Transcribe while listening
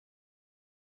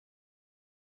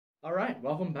Alright,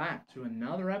 welcome back to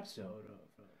another episode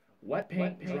of Wet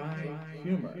Paint, Dry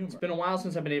Humor. It's been a while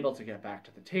since I've been able to get back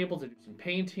to the table to do some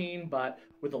painting, but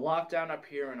with the lockdown up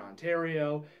here in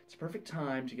Ontario, it's a perfect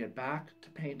time to get back to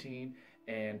painting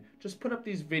and just put up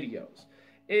these videos.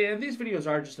 And these videos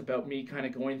are just about me kind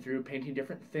of going through painting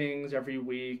different things every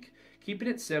week, keeping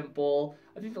it simple.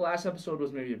 I think the last episode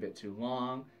was maybe a bit too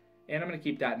long, and I'm going to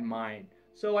keep that in mind.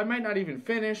 So I might not even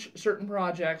finish certain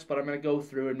projects, but I'm going to go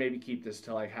through and maybe keep this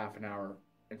to like half an hour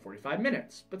and 45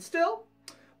 minutes. But still,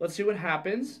 let's see what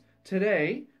happens.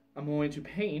 Today, I'm going to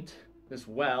paint this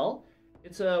well.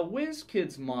 It's a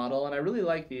WizKids model, and I really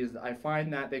like these. I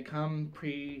find that they come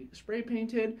pre-spray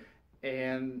painted,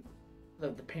 and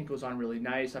the paint goes on really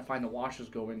nice. I find the washes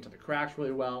go into the cracks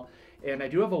really well. And I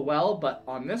do have a well, but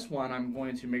on this one, I'm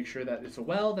going to make sure that it's a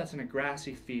well that's in a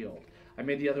grassy field. I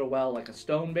made the other well like a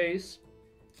stone base,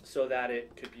 so that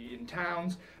it could be in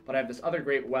towns, but I have this other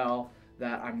great well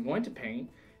that I'm going to paint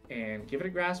and give it a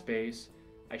grass base.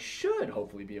 I should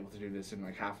hopefully be able to do this in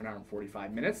like half an hour and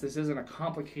 45 minutes. This isn't a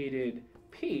complicated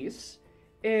piece,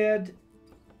 and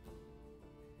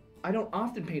I don't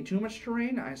often paint too much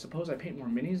terrain. I suppose I paint more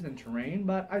minis than terrain,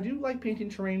 but I do like painting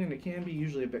terrain, and it can be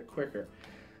usually a bit quicker.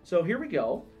 So here we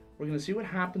go. We're going to see what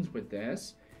happens with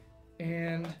this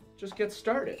and just get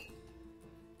started.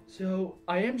 So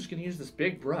I am just going to use this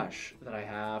big brush that I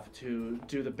have to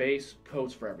do the base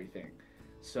coats for everything.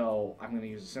 So I'm going to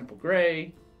use a simple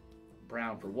gray,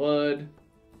 brown for wood,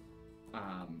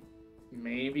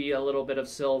 maybe a little bit of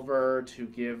silver to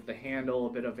give the handle a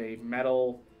bit of a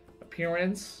metal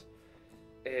appearance,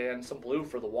 and some blue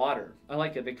for the water. I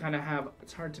like it. They kind of have,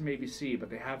 it's hard to maybe see, but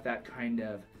they have that kind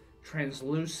of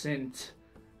translucent,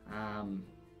 I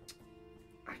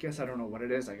guess I don't know what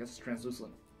it is. I guess it's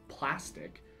translucent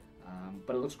plastic.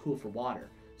 But it looks cool for water.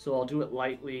 So I'll do it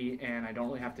lightly, and I don't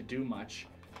really have to do much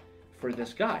for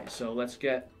this guy. So let's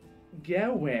get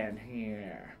going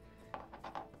here.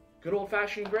 Good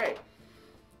old-fashioned gray.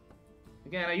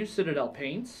 Again, I use Citadel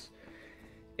paints,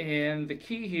 and the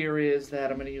key here is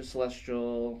that I'm going to use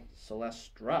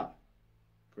Celestra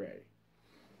gray.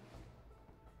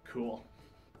 Cool.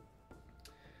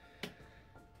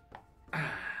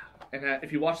 And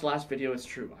if you watched the last video, it's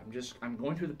true. I'm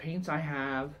going through the paints I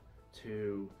have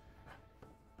to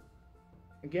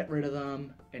get rid of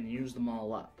them and use them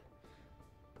all up.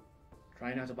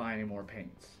 Try not to buy any more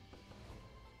paints.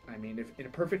 I mean, if in a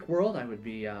perfect world, I would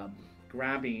be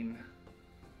grabbing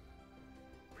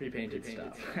pre-painted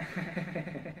stuff.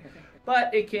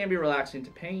 But it can be relaxing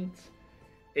to paint,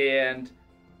 and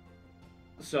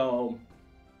so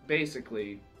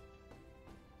basically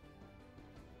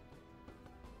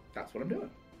that's what I'm doing.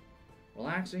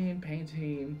 Relaxing,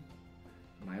 painting,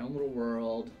 my own little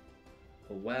world,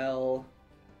 a well.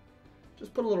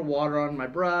 Just put a little water on my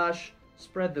brush,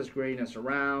 spread this grayness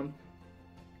around,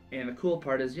 and the cool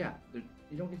part is, yeah, you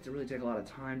don't need to really take a lot of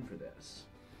time for this.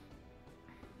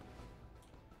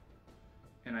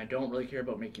 And I don't really care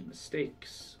about making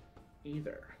mistakes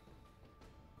either.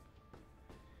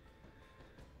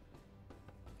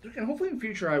 And hopefully in the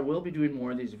future I will be doing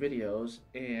more of these videos,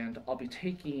 and I'll be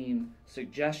taking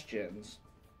suggestions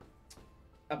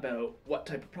about what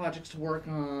type of projects to work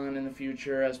on in the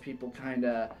future, as people kind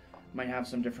of might have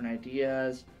some different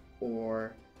ideas,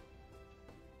 or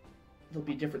there'll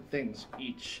be different things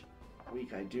each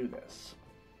week I do this.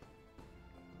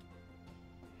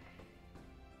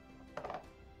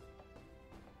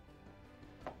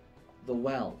 The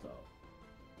well,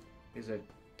 though, is a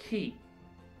key,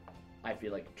 I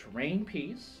feel like, terrain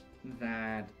piece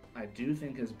that I do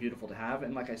think is beautiful to have.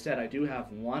 And like I said, I do have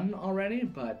one already,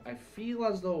 but I feel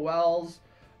as though wells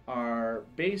are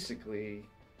basically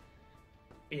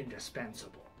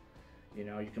indispensable. You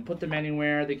know, you can put them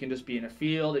anywhere. They can just be in a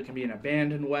field. It can be an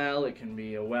abandoned well. It can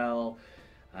be a well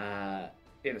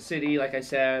in a city, like I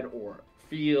said, or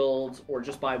fields, or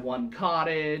just by one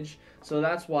cottage. So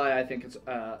that's why I think it's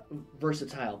a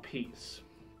versatile piece,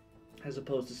 as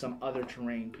opposed to some other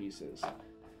terrain pieces.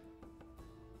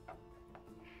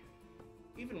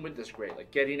 Even with this gray, like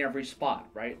getting every spot,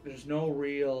 right? There's no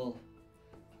real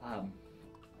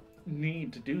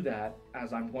need to do that,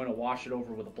 as I'm going to wash it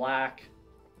over with a black,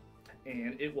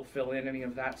 and it will fill in any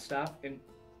of that stuff. And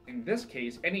in this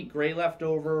case, any gray left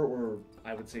over, or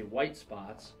I would say white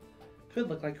spots, could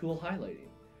look like cool highlighting.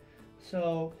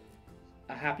 So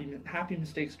happy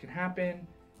mistakes can happen,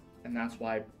 and that's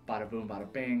why bada boom,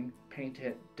 bada bing, paint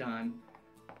it, done.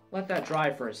 Let that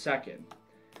dry for a second.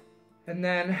 And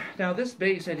then, now this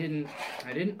base, I didn't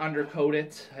undercoat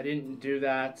it. I didn't do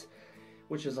that,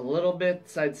 which is a little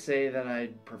bit, I'd say that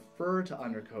I'd prefer to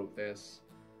undercoat this.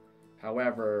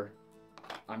 However,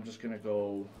 I'm just gonna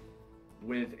go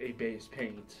with a base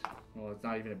paint. Well, it's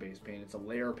not even a base paint, it's a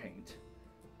layer paint.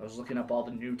 I was looking up all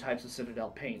the new types of Citadel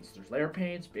paints. There's layer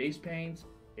paints, base paints,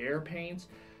 air paints,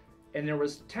 and there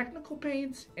was technical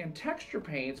paints and texture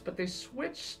paints, but they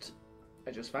switched,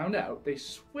 I just found out, they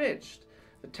switched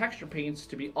the texture paints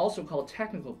to be also called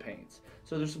technical paints.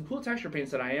 So there's some cool texture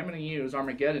paints that I am going to use,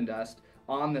 Armageddon Dust,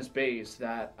 on this base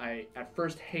that I at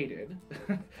first hated,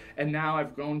 and now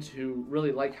I've grown to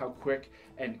really like how quick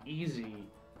and easy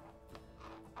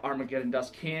Armageddon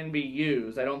Dust can be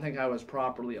used. I don't think I was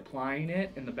properly applying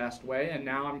it in the best way, and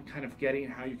now I'm kind of getting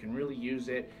how you can really use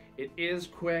it. It is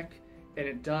quick, and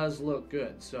it does look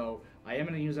good, so I am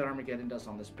going to use that Armageddon Dust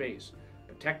on this base.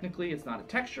 But technically, it's not a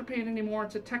texture paint anymore,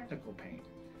 it's a technical paint.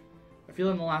 I feel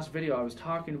in the last video I was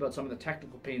talking about some of the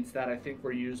technical paints that I think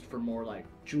were used for more like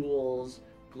jewels,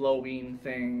 glowing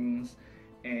things,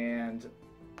 and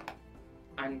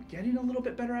I'm getting a little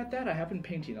bit better at that. I have been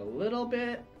painting a little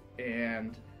bit,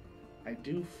 and I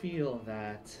do feel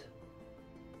that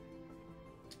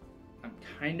I'm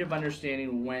kind of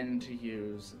understanding when to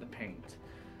use the paint.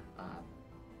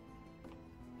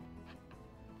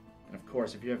 And of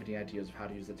course, if you have any ideas of how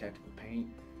to use the technical paint,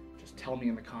 just tell me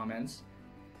in the comments.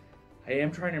 I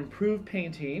am trying to improve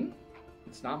painting.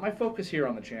 It's not my focus here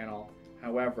on the channel.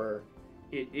 However,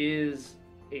 it is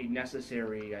a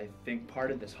necessary, I think,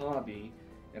 part of this hobby,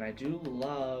 and I do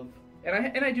love,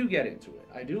 and I do get into it.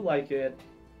 I do like it,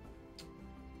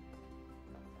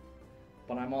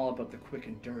 but I'm all about the quick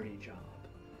and dirty job.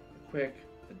 The quick,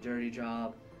 the dirty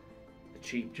job, the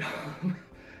cheap job.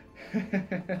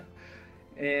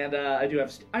 And I do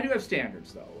have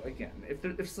standards though. Again,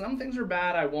 if some things are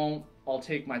bad, I'll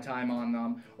take my time on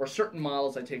them. Or certain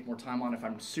models I take more time on if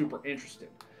I'm super interested.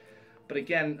 But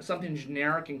again, something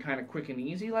generic and kind of quick and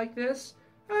easy like this,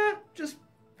 just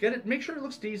get it. Make sure it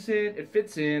looks decent. It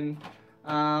fits in.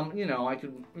 You know, I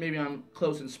could maybe on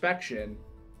close inspection.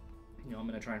 You know, I'm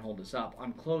gonna try and hold this up.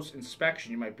 On close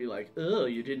inspection, you might be like, "Oh,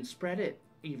 you didn't spread it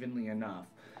evenly enough,"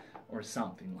 or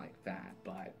something like that.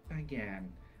 But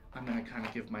again, I'm going to kind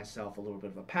of give myself a little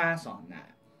bit of a pass on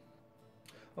that.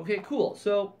 Okay, cool.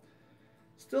 So,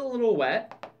 still a little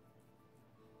wet.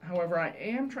 However, I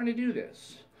am trying to do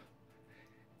this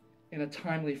in a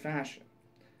timely fashion.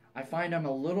 I find I'm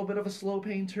a little bit of a slow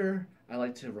painter. I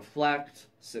like to reflect,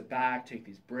 sit back, take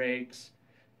these breaks.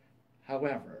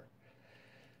 However,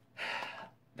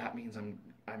 that means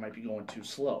I might be going too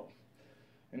slow.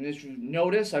 And as you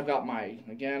notice, I've got my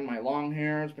long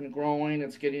hair. It's been growing.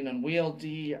 It's getting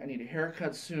unwieldy. I need a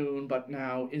haircut soon, but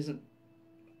now isn't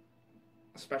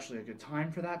especially a good time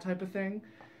for that type of thing.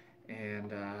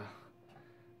 And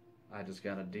I just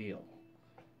got a deal.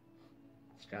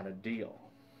 Just got a deal.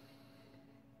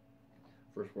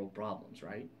 First world problems,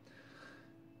 right?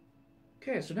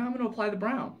 Okay, so now I'm going to apply the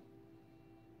brown.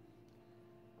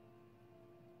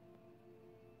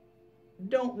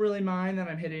 Don't really mind that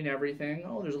I'm hitting everything.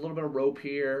 Oh, there's a little bit of rope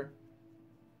here.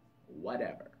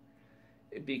 Whatever.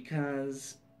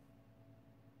 Because,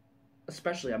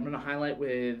 especially, I'm going to highlight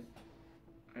with,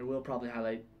 I will probably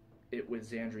highlight it with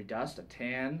Xandri Dust, a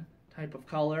tan type of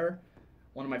color.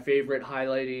 One of my favorite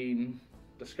highlighting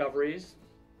discoveries.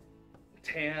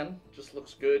 Tan just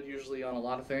looks good usually on a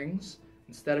lot of things.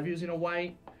 Instead of using a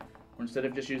white, or instead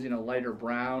of just using a lighter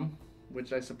brown,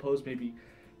 which I suppose maybe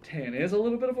tan is a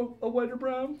little bit of a whiter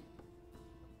brown.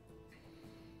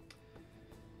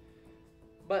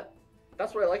 But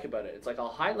that's what I like about it. It's like I'll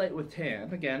highlight with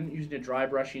tan, again, using a dry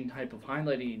brushing type of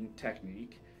highlighting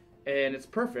technique, and it's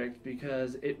perfect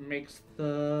because it makes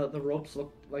the ropes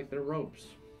look like they're ropes.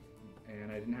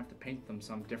 And I didn't have to paint them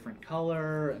some different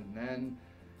color, and then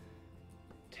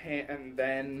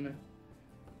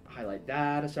highlight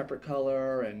that a separate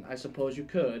color, and I suppose you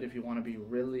could if you want to be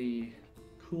really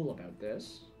cool about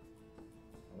this.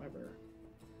 However,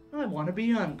 I want to be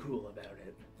uncool about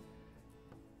it.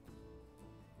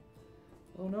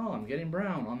 Oh no, I'm getting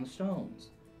brown on the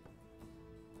stones.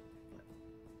 But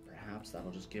perhaps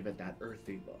that'll just give it that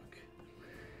earthy look.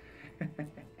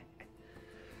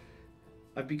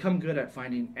 I've become good at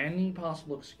finding any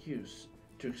possible excuse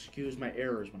to excuse my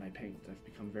errors when I paint. I've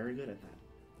become very good at that.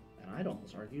 And I'd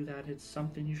almost argue that it's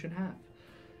something you should have.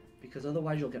 Because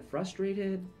otherwise you'll get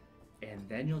frustrated, and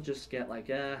then you'll just get like,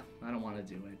 I don't want to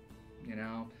do it. You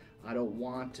know, I don't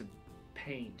want to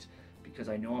paint because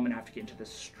I know I'm going to have to get into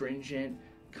this stringent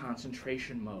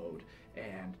concentration mode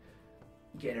and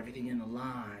get everything in the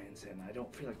lines, and I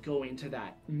don't feel like going to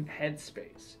that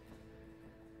headspace.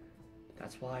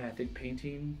 That's why I think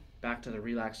painting, back to the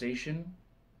relaxation,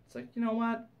 it's like, you know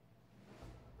what?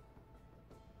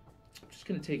 I'm just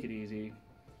going to take it easy.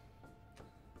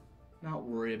 Not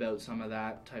worry about some of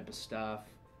that type of stuff.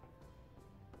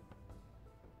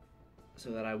 so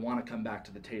that I want to come back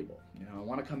to the table. You know, I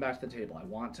want to come back to the table. I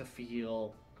want to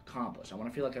feel accomplished. I want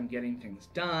to feel like I'm getting things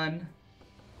done.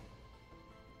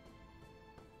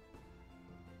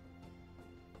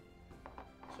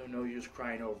 So no use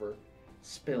crying over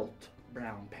spilt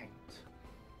brown paint.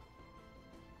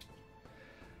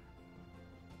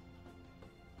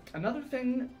 Another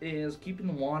thing is keeping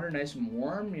the water nice and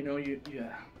warm. You know,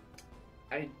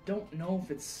 I don't know if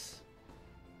it's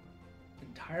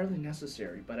entirely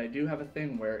necessary, but I do have a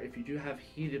thing where if you do have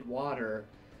heated water,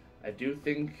 I do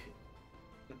think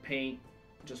the paint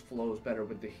just flows better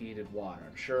with the heated water.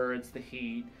 I'm sure it's the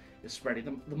heat is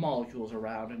spreading the molecules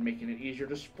around and making it easier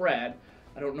to spread.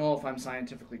 I don't know if I'm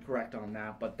scientifically correct on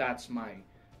that, but that's my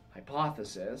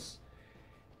hypothesis.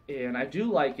 And I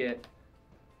do like it,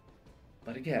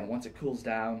 but again, once it cools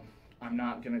down, I'm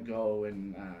not going to go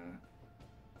and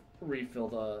refill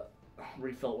it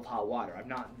with hot water. I'm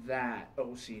not that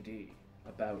OCD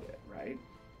about it, right?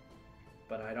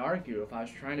 But I'd argue if I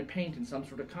was trying to paint in some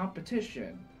sort of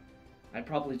competition, I'd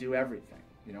probably do everything.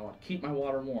 You know, I'd keep my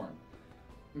water warm,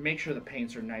 make sure the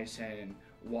paints are nice and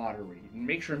watery, and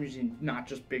make sure I'm using not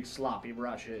just big sloppy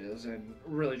brushes and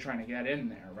really trying to get in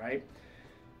there, right?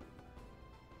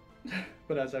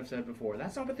 But as I've said before,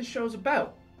 that's not what this show's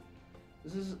about.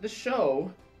 This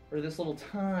show, or this little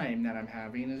time that I'm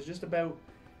having, is just about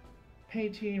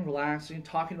painting, relaxing,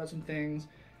 talking about some things.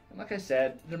 And like I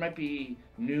said, there might be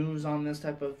news on this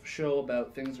type of show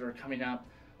about things that are coming up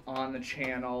on the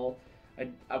channel.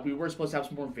 We were supposed to have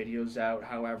some more videos out,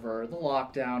 however, the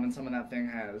lockdown and some of that thing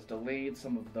has delayed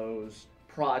some of those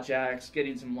projects.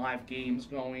 Getting some live games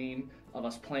going of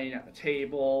us playing at the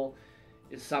table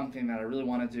is something that I really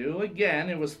want to do. Again,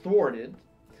 it was thwarted.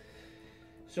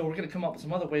 So we're going to come up with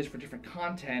some other ways for different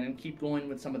content and keep going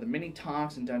with some of the mini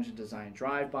talks and dungeon design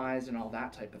drive-bys and all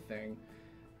that type of thing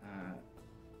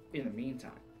in the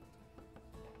meantime.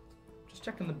 Just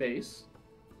checking the base.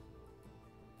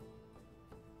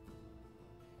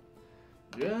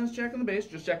 Just checking the base,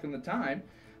 just checking the time.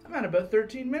 I'm at about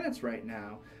 13 minutes right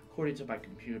now, according to my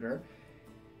computer.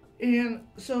 And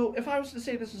so if I was to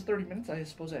say this is 30 minutes, I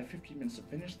suppose I have 15 minutes to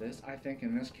finish this. I think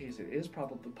in this case it is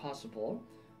probably possible.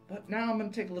 But now I'm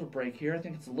going to take a little break here. I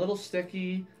think it's a little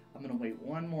sticky. I'm going to wait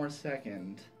one more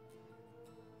second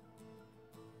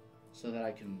so that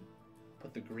I can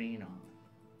put the green on.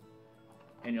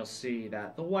 And you'll see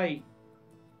that the white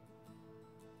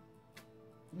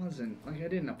wasn't, like, I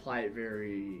didn't apply it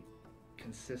very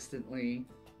consistently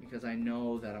because I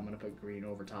know that I'm going to put green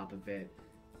over top of it.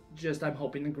 Just I'm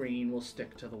hoping the green will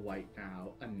stick to the white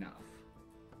now enough.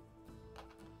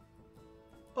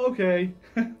 Okay.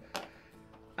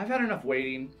 I've had enough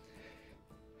waiting.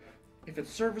 If it's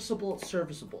serviceable, it's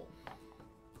serviceable.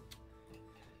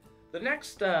 The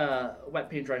next wet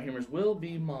paint dry humors will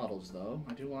be models, though.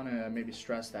 I do want to maybe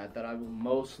stress that I will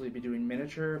mostly be doing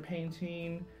miniature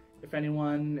painting, if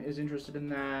anyone is interested in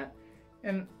that.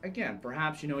 And again,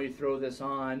 perhaps, you know, you throw this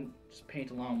on, just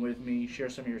paint along with me, share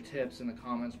some of your tips in the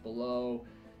comments below.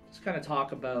 Just kind of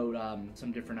talk about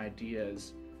some different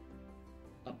ideas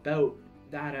about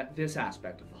that this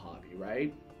aspect of the hobby,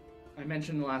 right? I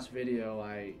mentioned in the last video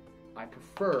I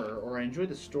prefer, or I enjoy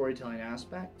the storytelling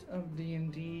aspect of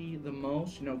D&D the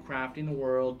most, you know, crafting the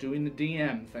world, doing the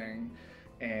DM thing,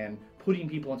 and putting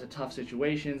people into tough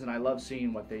situations, and I love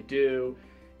seeing what they do,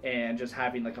 and just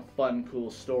having like a fun, cool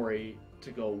story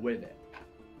to go with it.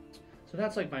 So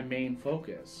that's like my main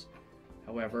focus.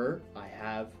 However, I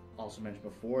have also mentioned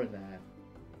before that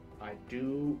I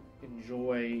do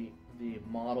enjoy the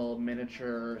model,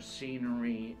 miniature,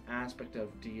 scenery aspect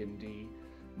of D&D.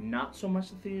 Not so much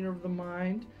the theater of the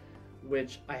mind,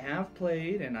 which I have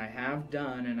played and I have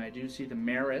done, and I do see the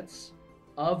merits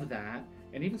of that,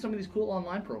 and even some of these cool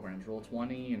online programs,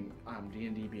 Roll20 and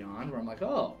D&D Beyond, where I'm like,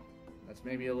 oh, that's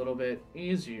maybe a little bit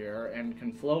easier and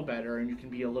can flow better, and you can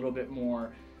be a little bit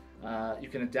more, you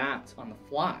can adapt on the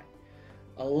fly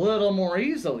a little more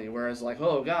easily, whereas like,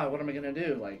 oh god, what am I going to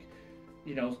do? Like,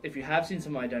 you know, if you have seen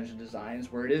some of my dungeon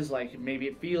designs where it is like, maybe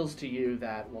it feels to you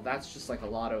that, well, that's just like a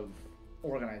lot of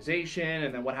organization,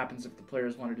 and then what happens if the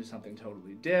players want to do something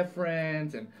totally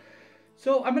different? And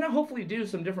so I'm going to hopefully do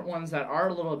some different ones that are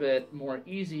a little bit more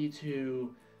easy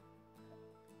to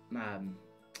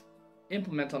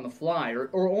implement on the fly,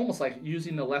 or almost like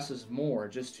using the less is more,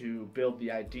 just to build the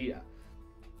idea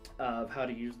of how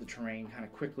to use the terrain kind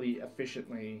of quickly,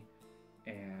 efficiently,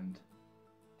 and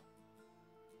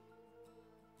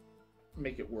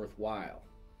make it worthwhile.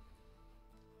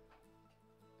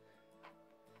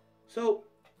 So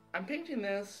I'm painting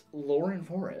this Lauren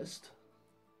Forest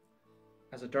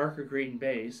as a darker green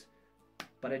base,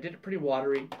 but I did it pretty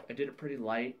watery, I did it pretty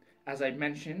light, as I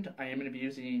mentioned, I am going to be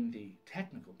using the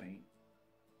technical paint,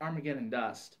 Armageddon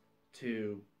Dust,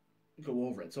 to go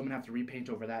over it. So I'm going to have to repaint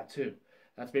over that too.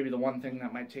 That's maybe the one thing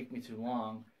that might take me too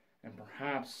long. And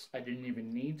perhaps I didn't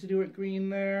even need to do it green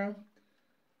there.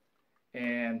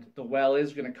 And the well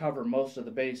is going to cover most of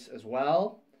the base as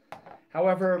well.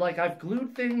 However, like, I've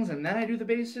glued things and then I do the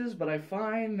bases, but I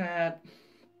find that,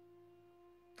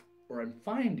 or I'm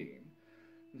finding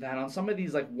that on some of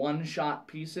these like one-shot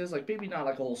pieces, like maybe not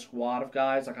like a whole squad of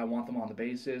guys, like I want them on the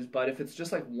bases, but if it's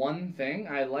just like one thing,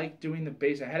 I like doing the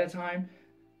base ahead of time,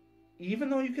 even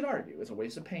though you could argue it's a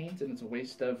waste of paint and it's a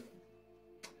waste of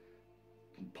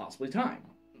possibly time.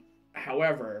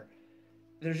 However,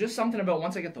 there's just something about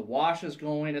once I get the washes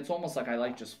going, it's almost like I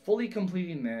like just fully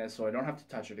completing this so I don't have to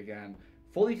touch it again.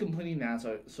 Fully completing that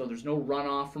so there's no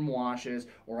runoff from washes,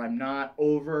 or I'm not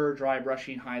over dry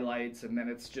brushing highlights and then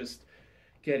it's just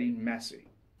getting messy.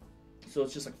 So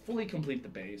it's just like fully complete the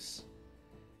base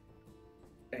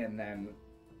and then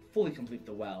fully complete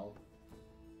the well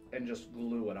and just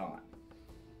glue it on.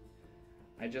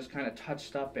 I just kind of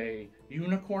touched up a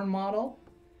unicorn model,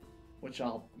 which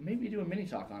I'll maybe do a mini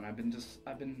talk on. I've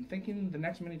been thinking the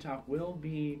next mini talk will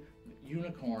be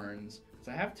unicorns, because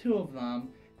I have 2 of them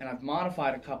and I've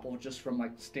modified a couple just from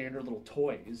like standard little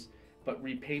toys, but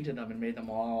repainted them and made them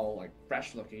all like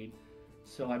fresh looking.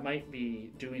 So I might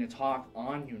be doing a talk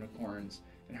on unicorns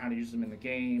and how to use them in the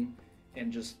game,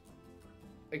 and just,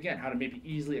 again, how to maybe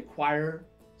easily acquire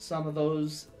some of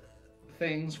those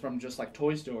things from just like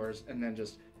toy stores, and then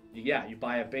just, yeah, you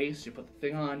buy a base, you put the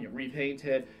thing on, you repaint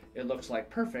it, it looks like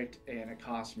perfect, and it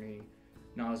costs me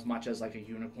not as much as like a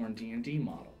unicorn D&D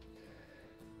model.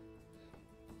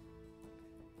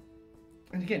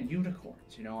 And again,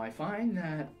 unicorns, you know, I find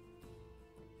that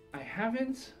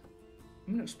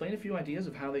I'm going to explain a few ideas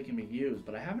of how they can be used,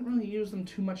 but I haven't really used them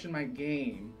too much in my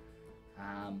game.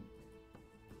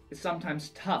 It's sometimes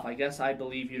tough. I guess I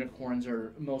believe unicorns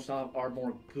are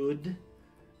more good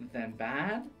than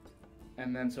bad,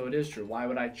 and then so it is true. Why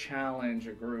would I challenge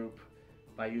a group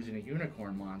by using a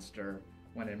unicorn monster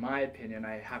when, in my opinion,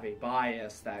 I have a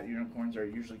bias that unicorns are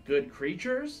usually good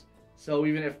creatures? So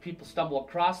even if people stumble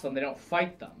across them, they don't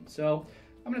fight them. So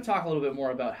I'm going to talk a little bit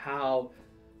more about how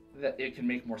that it can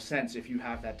make more sense if you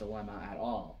have that dilemma at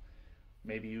all.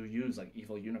 Maybe you use like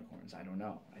evil unicorns, I don't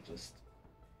know.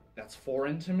 That's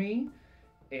foreign to me,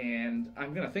 and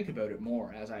I'm gonna think about it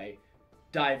more as I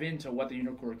dive into what the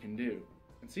unicorn can do.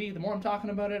 And see, the more I'm talking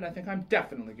about it, I think I'm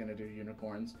definitely gonna do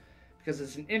unicorns, because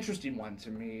it's an interesting one to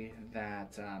me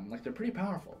that, like, they're pretty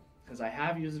powerful, because I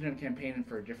have used it in a campaign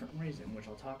for a different reason, which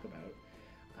I'll talk about.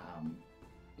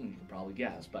 You can probably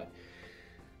guess, but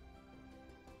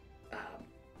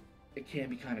it can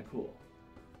be kind of cool.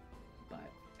 But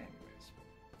anyways,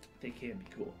 they can be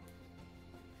cool.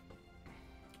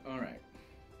 Alright.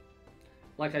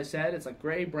 Like I said, it's like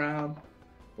gray, brown,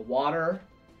 the water.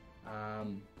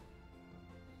 I'm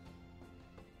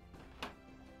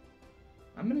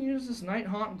going to use this Night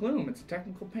Haunt Gloom. It's a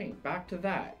technical paint. Back to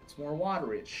that. It's more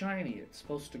watery. It's shiny. It's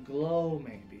supposed to glow,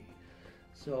 maybe.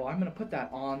 So I'm going to put that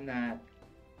on that.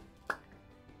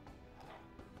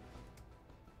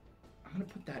 I'm going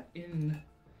to put that in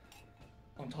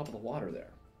on top of the water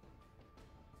there.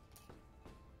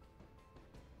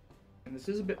 And this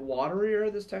is a bit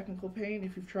waterier, this technical paint,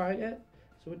 if you've tried it.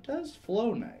 So it does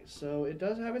flow nice. So it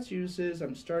does have its uses.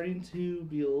 I'm starting to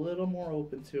be a little more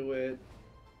open to it.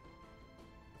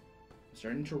 I'm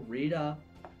starting to read up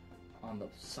on the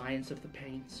science of the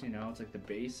paints. You know, it's like the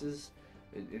bases,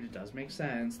 it does make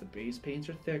sense. The base paints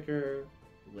are thicker.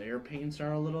 Layer paints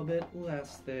are a little bit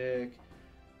less thick.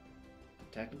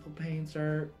 The technical paints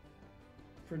are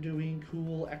for doing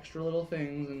cool extra little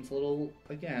things, and it's a little,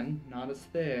 again, not as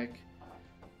thick.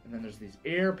 And then there's these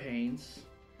air paints.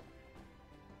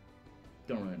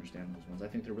 Don't really understand those ones. I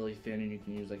think they're really thin, and you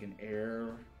can use like an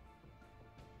air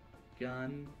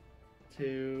gun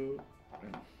to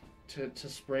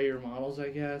spray your models, I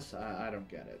guess. I don't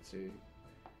get it. See,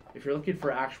 if you're looking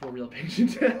for actual real painting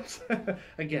tips,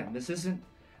 again, this isn't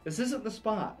the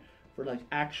spot for like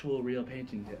actual real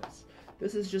painting tips.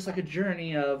 This is just like a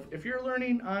journey of, if you're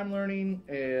learning, I'm learning,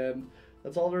 and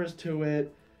that's all there is to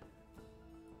it.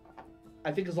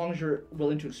 I think as long as you're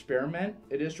willing to experiment,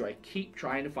 it is true. I keep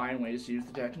trying to find ways to use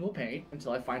the technical paint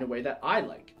until I find a way that I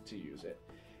like to use it.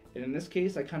 And in this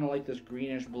case, I kind of like this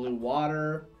greenish blue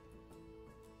water.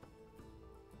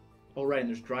 Oh, right, and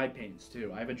there's dry paints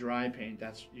too. I have a dry paint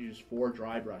that's used for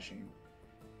dry brushing.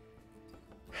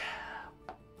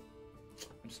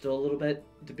 I'm still a little bit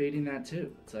debating that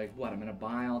too. It's like, what, I'm going to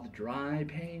buy all the dry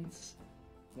paints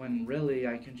when really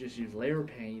I can just use layer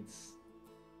paints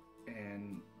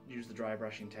and use the dry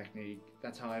brushing technique.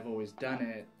 That's how I've always done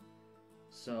it.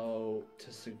 So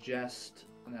to suggest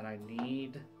that I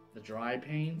need the dry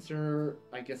paints, or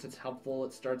I guess it's helpful,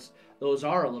 those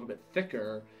are a little bit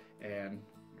thicker and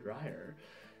drier.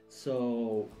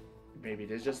 So maybe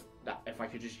it is just that if I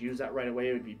could just use that right away,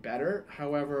 it would be better.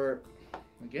 However,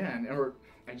 again,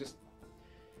 I just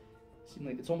seem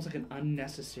like it's almost like an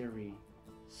unnecessary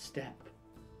step.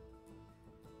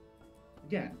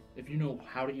 Again, if you know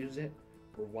how to use it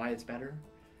or why it's better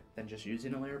than just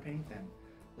using a layer paint, then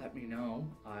let me know.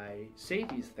 I say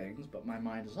these things, but my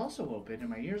mind is also open and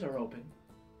my ears are open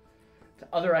to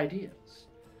other ideas.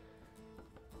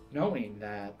 Knowing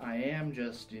that I am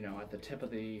just, at the tip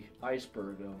of the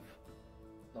iceberg of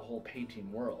the whole painting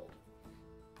world.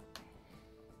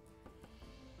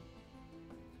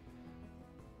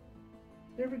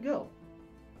 There we go.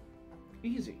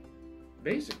 Easy.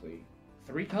 Basically,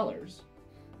 3 colors.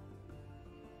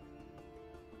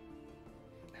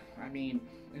 I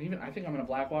think I'm gonna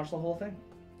black wash the whole thing.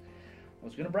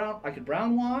 I could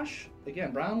brown wash.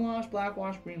 Again, brown wash, black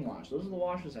wash, green wash. Those are the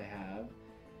washes I have.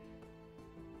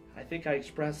 I think I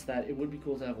expressed that it would be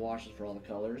cool to have washes for all the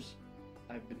colors.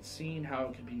 I've been seeing how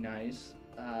it could be nice.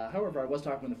 However, I was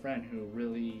talking with a friend who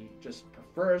really just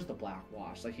prefers the black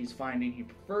wash. Like, he's finding he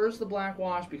prefers the black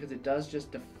wash because it does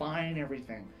just define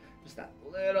everything just that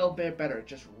little bit better. It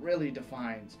just really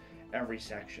defines every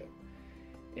section.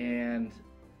 And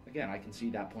again, I can see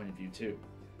that point of view too.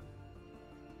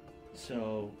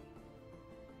 So,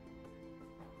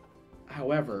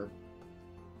 however,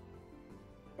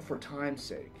 for time's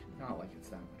sake, not like it's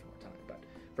that much more time, but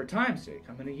for time's sake,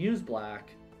 I'm going to use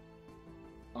black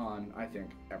on, I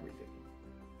think, everything.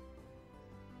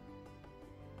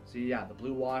 See, yeah, the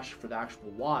blue wash for the actual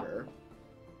water.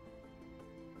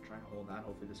 I'm trying to hold that,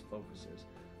 hopefully this focuses.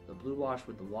 The blue wash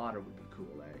with the water would be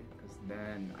cool, eh? Because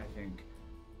then I think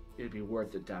it'd be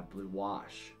worth it to have blue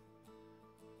wash.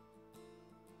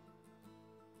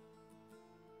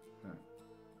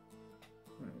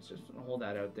 Let's just hold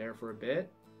that out there for a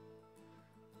bit.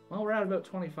 Well, we're at about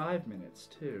 25 minutes,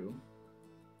 too.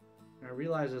 And I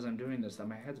realize as I'm doing this that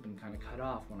my head's been kind of cut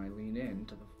off when I lean in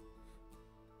to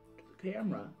the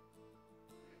camera.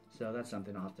 So that's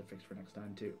something I'll have to fix for next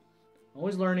time, too.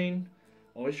 Always learning,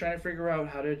 always trying to figure out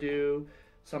how to do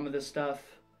some of this stuff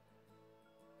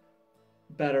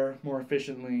better, more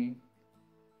efficiently,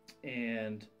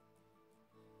 and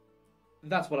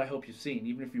that's what I hope you've seen.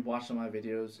 Even if you watch some of my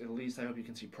videos, at least I hope you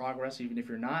can see progress. Even if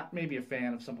you're not maybe a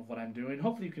fan of some of what I'm doing,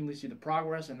 hopefully you can at least see the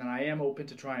progress, and then I am open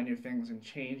to trying new things and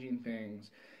changing things,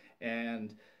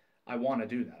 and I want to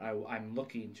do that. I'm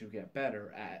looking to get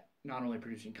better at not only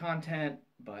producing content,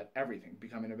 but everything.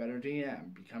 Becoming a better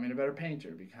DM, becoming a better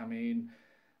painter, becoming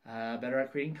better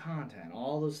at creating content,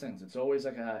 all those things. It's always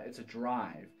like it's a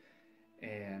drive,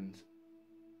 and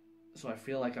so I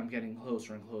feel like I'm getting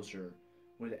closer and closer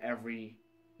with every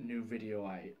new video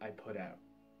I put out.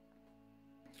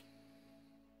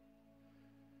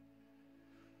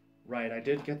 Right, I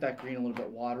did get that green a little bit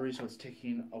watery, so it's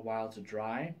taking a while to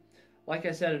dry. Like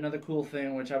I said, another cool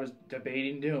thing which I was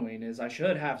debating doing is I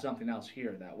should have something else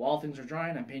here, that while things are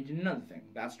drying, I'm painting another thing.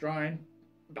 That's drying,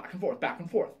 back and forth, back and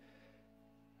forth.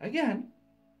 Again,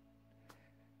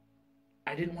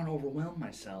 I didn't want to overwhelm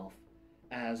myself,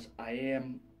 as I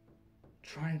am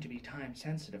trying to be time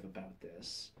sensitive about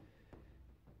this.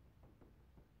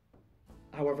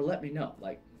 However, let me know,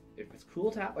 like, if it's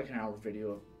cool to have like an hour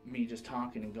video of me just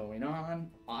talking and going on,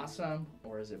 awesome.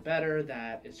 Or is it better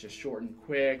that it's just short and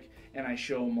quick and I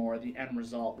show more of the end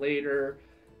result later?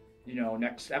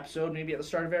 Next episode, maybe at the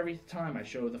start of every time I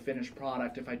show the finished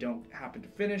product if I don't happen to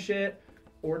finish it.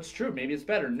 Or it's true, maybe it's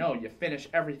better, no, you finish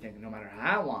everything no matter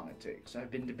how long it takes.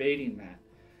 I've been debating that.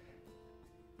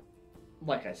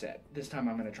 Like I said, this time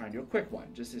I'm going to try and do a quick one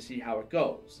just to see how it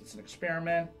goes. It's an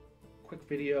experiment, quick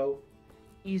video,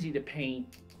 easy to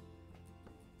paint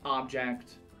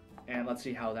object, and let's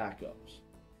see how that goes.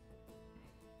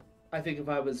 I think if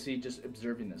I was just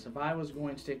observing this, if I was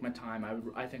going to take my time,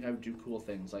 I think I would do cool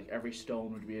things. Like every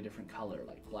stone would be a different color,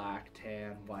 like black,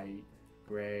 tan, white,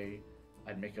 gray.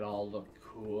 I'd make it all look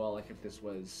cool. Like if this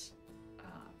was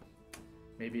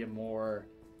maybe a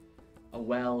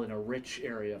well in a rich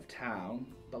area of town.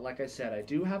 But like I said, I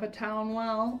do have a town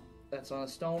well that's on a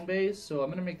stone base, so I'm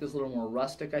going to make this a little more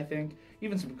rustic, I think.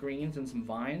 Even some greens and some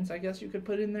vines, I guess you could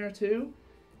put in there too.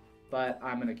 But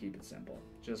I'm going to keep it simple.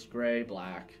 Just gray,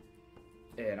 black,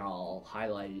 and I'll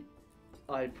highlight.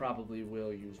 I probably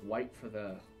will use white for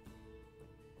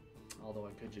although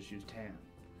I could just use tan.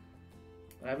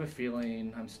 But I have a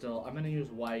feeling I'm going to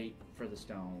use white for the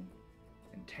stone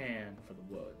and tan for the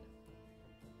wood.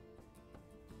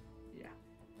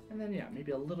 And then, yeah,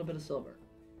 maybe a little bit of silver.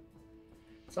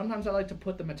 Sometimes I like to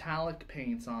put the metallic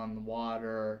paints on the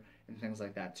water and things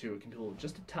like that too. It can do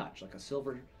just a touch, like a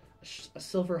silver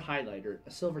highlighter,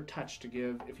 a silver touch to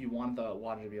give if you want the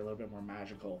water to be a little bit more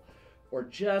magical, or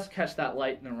just catch that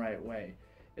light in the right way.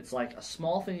 It's like a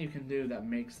small thing you can do that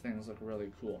makes things look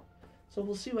really cool. So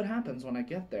we'll see what happens when I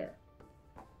get there.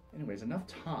 Anyways, enough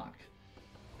talk.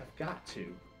 I've got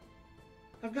to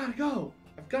go.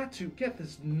 I've got to get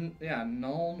this,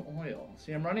 Nuln oil.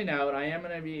 See, I'm running out. I am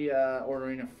going to be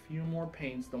ordering a few more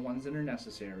paints, the ones that are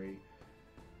necessary.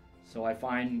 So I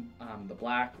find the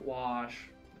black wash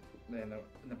and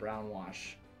the brown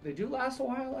wash. They do last a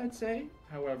while, I'd say.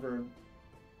 However,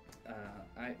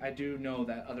 I do know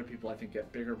that other people, I think,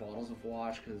 get bigger bottles of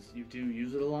wash because you do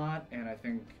use it a lot. And I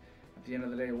think at the end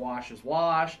of the day, wash is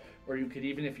wash. Or you could,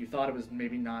 even if you thought it was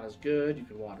maybe not as good, you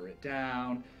could water it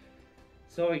down.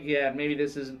 So again, maybe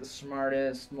this isn't the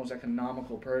smartest, most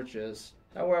economical purchase.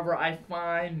 However, I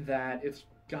find that it's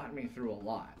gotten me through a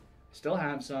lot. I still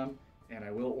have some, and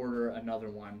I will order another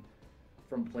one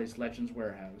from a place, Legends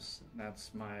Warehouse.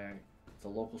 It's a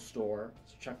local store,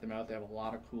 so check them out. They have a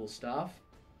lot of cool stuff.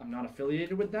 I'm not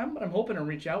affiliated with them, but I'm hoping to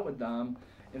reach out with them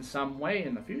in some way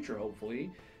in the future,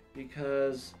 hopefully,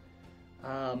 because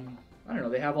I don't know.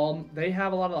 They have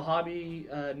a lot of the hobby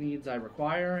needs I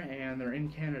require, and they're in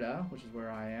Canada, which is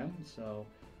where I am. So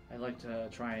I like to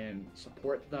try and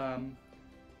support them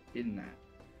in that.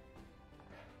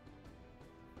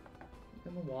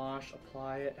 In the wash,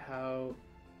 apply it how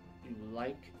you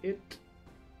like it.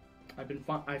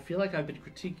 I feel like I've been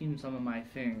critiquing some of my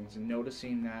things and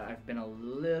noticing that I've been a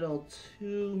little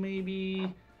too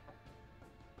maybe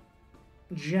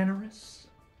generous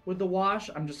with the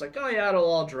wash. I'm just like, oh yeah, it'll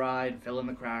all dry and fill in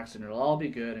the cracks and it'll all be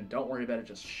good and don't worry about it,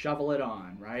 just shovel it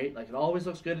on, right? Like it always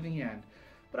looks good in the end.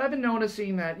 But I've been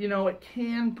noticing that, it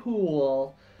can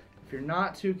pool if you're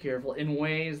not too careful in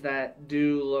ways that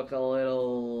do look a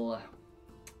little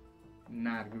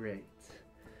not great.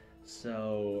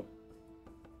 So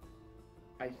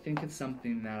I think it's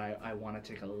something that I want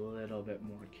to take a little bit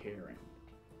more care in.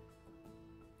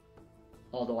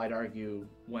 Although I'd argue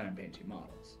when I'm painting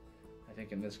models. I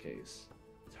think in this case,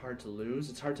 it's hard to lose.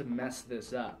 It's hard to mess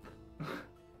this up.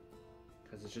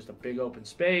 Because it's just a big open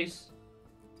space.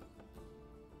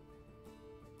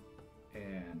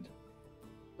 And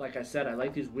like I said, I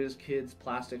like these WizKids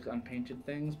plastic unpainted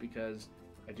things because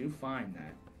I do find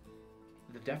that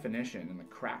the definition and the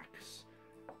cracks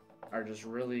are just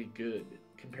really good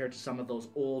compared to some of those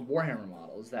old Warhammer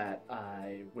models that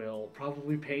I will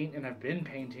probably paint and have been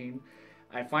painting.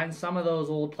 I find some of those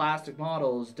old plastic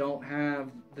models don't have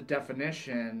the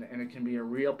definition, and it can be a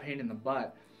real pain in the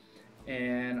butt.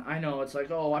 And I know it's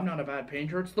like, oh, I'm not a bad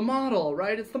painter, it's the model,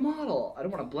 right? It's the model. I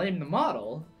don't want to blame the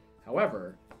model.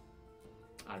 However,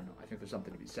 I don't know, I think there's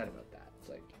something to be said about that. It's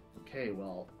like, okay,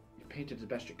 well, you painted the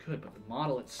best you could, but the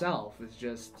model itself is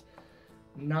just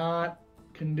not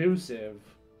conducive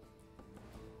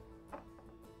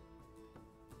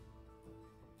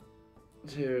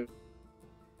to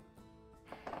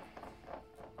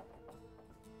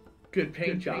good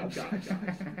paint jobs.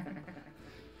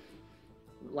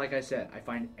 Like I said, I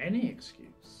find any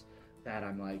excuse that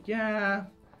I'm like, yeah,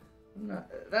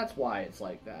 that's why it's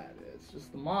like that. It's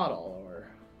just the model, or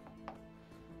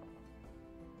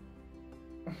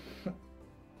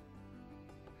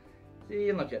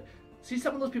see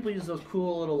some of those people use those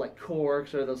cool little like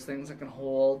corks or those things that can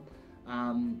hold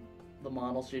the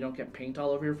model so you don't get paint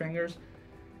all over your fingers.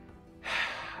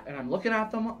 And I'm looking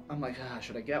at them, I'm like,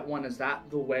 should I get one? Is that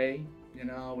the way?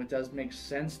 It does make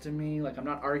sense to me. Like, I'm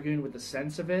not arguing with the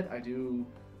sense of it. I do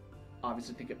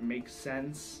obviously think it makes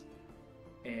sense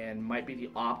and might be the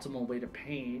optimal way to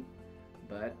paint,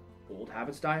 but old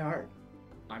habits die hard.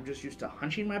 I'm just used to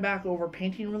hunching my back over,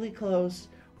 painting really close,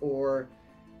 or,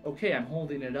 okay, I'm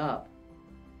holding it up,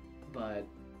 but,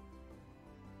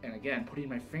 and again, putting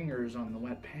my fingers on the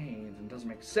wet paint, and it doesn't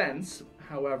make sense.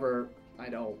 However, I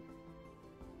can't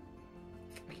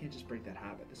just break that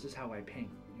habit. This is how I paint,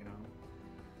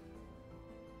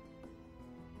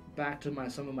 Back to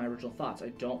some of my original thoughts. I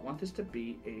don't want this to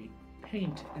be a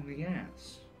paint in the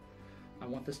ass. I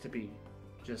want this to be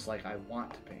just like I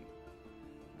want to paint.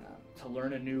 To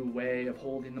learn a new way of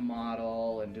holding the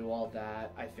model and do all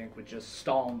that, I think would just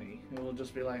stall me. It will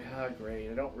just be like,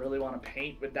 great, I don't really want to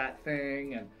paint with that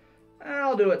thing, and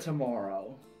I'll do it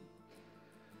tomorrow.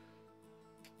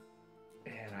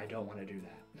 And I don't want to do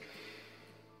that.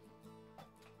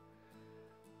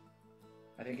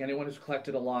 I think anyone who's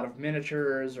collected a lot of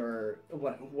miniatures or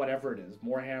whatever it is,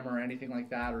 Warhammer or anything like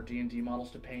that, or D&D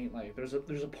models to paint, like there's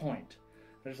a point.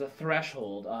 There's a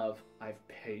threshold of I've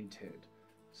painted.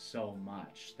 so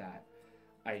much that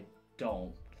I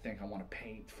don't think I want to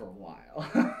paint for a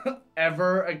while.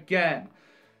 Ever again.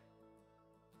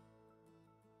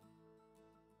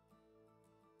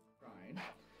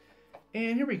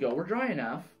 And here we go, we're dry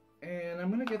enough. And I'm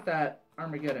going to get that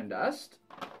Armageddon dust.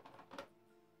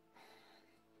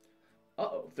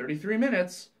 Uh-oh, 33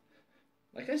 minutes.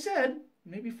 Like I said,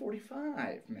 maybe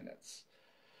 45 minutes.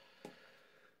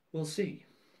 We'll see.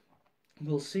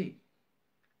 We'll see.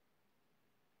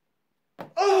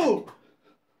 Oh!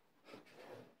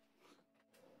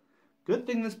 Good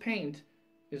thing this paint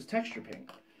is texture paint.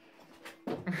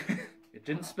 It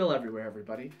didn't spill everywhere,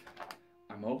 everybody.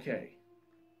 I'm okay.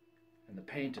 And the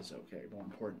paint is okay, more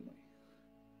importantly.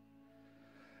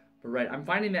 But right, I'm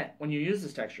finding that when you use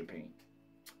this texture paint,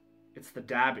 it's the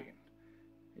dabbing.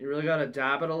 You really gotta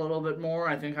dab it a little bit more.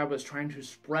 I think I was trying to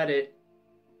spread it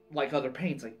like other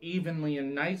paints, like evenly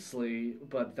and nicely,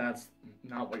 but that's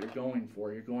not what you're going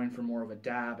for. You're going for more of a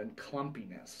dab and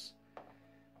clumpiness.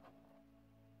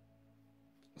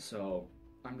 So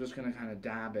I'm just gonna kind of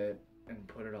dab it and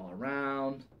put it all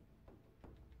around.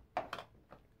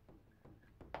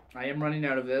 I am running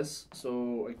out of this,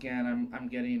 so again, I'm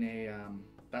getting a,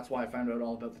 that's why I found out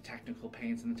all about the technical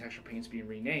paints and the texture paints being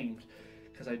renamed,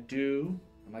 because I'm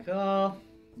like, oh,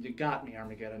 you got me,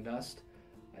 Armageddon Dust.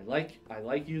 I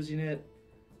like using it.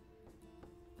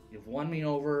 You've won me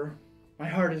over. My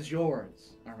heart is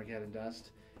yours, Armageddon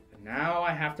Dust. And now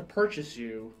I have to purchase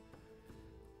you,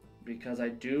 because I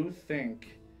do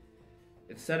think,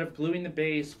 instead of gluing the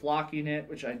base, flocking it,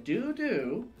 which I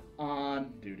do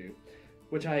on,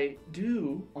 which I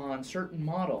do on certain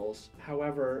models.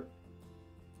 However,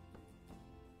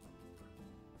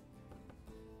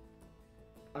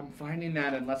 I'm finding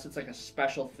that unless it's like a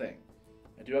special thing.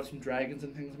 I do have some dragons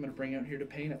and things I'm going to bring out here to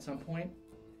paint at some point,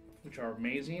 which are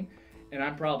amazing, and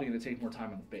I'm probably going to take more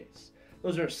time on the base.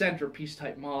 Those are centerpiece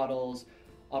type models.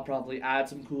 I'll probably add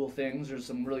some cool things. There's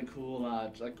some really cool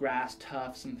like grass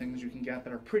tufts and things you can get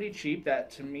that are pretty cheap that,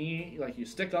 to me, like, you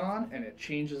stick on and it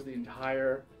changes the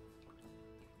entire,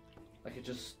 like, it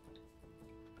just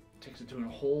takes it to a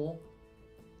whole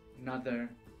another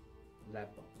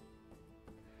level.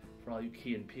 For all you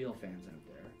Key and Peele fans out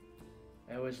there,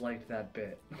 I always liked that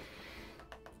bit.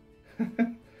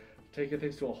 Taking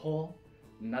things to a whole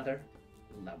another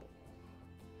level.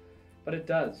 But it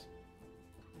does.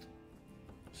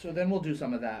 So then we'll do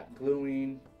some of that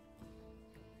gluing,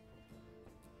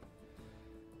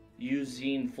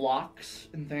 using flocks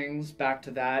and things. Back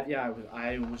to that, yeah,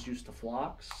 I was used to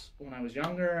flocks when I was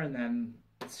younger, and then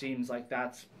it seems like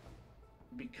that's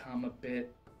become a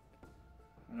bit,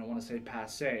 I don't want to say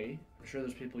passé. I'm sure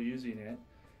there's people using it.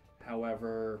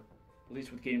 However, at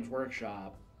least with Games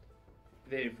Workshop,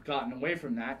 they've gotten away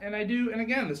from that. And I do, and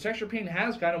again, this texture paint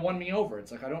has kind of won me over.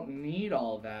 It's like I don't need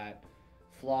all of that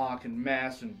flock and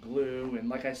mess and glue. And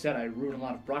like I said, I ruin a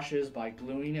lot of brushes by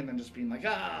gluing and then just being like,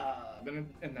 and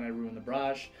then I ruin the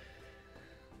brush.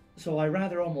 So I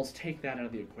rather almost take that out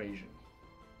of the equation.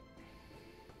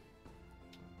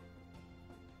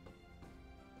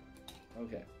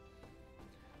 Okay.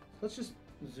 Let's just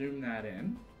zoom that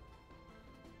in.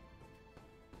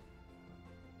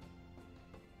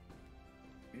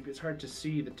 Maybe it's hard to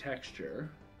see the texture.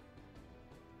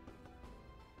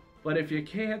 But if you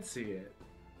can't see it,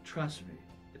 trust me,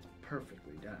 it's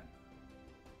perfectly done.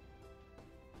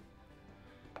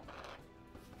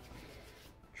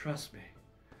 Trust me.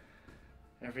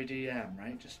 Every DM,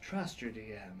 right? Just trust your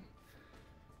DM.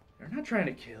 They're not trying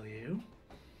to kill you.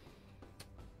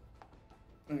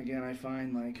 And again, I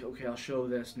find like, okay, I'll show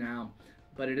this now.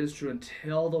 But it is true,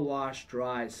 until the wash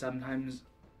dries, sometimes,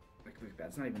 like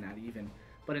that's not even that even.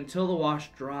 But until the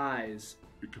wash dries,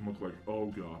 it can look like, oh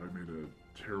God, I made a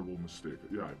terrible mistake.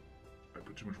 Yeah, I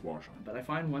put too much wash on it. But I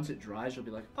find once it dries, you'll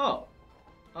be like, oh,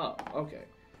 okay.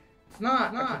 It's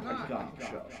not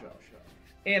show.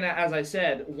 And as I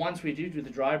said, once we do the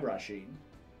dry brushing,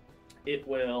 it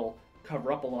will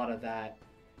cover up a lot of that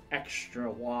extra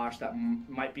wash that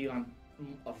might be on,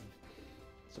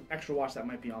 some extra wash that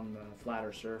might be on the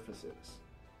flatter surfaces.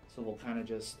 So we'll kind of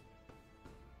just,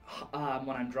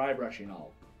 when I'm dry brushing,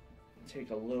 I'll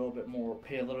take a little bit more,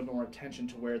 pay a little bit more attention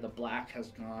to where the black has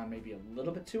gone maybe a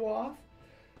little bit too off.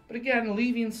 But again,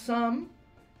 leaving some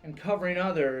and covering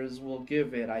others will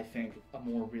give it, I think, a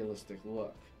more realistic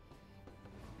look.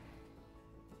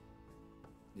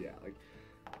 Yeah, like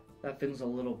that thing's a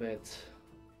little bit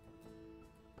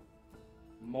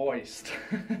moist.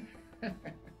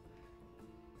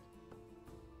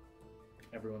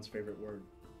 Everyone's favorite word.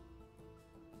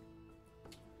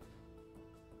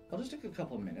 I'll just take a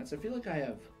couple minutes. I feel like I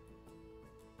have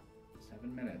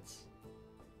 7 minutes.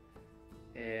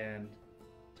 and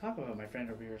talk about my friend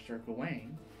over here, Sir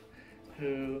Gawain,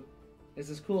 who is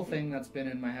this cool thing that's been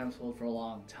in my household for a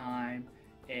long time.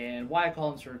 And why I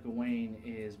call him Sir Gawain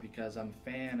is because I'm a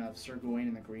fan of Sir Gawain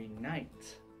and the Green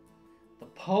Knight, the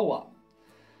poem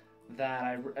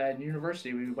that at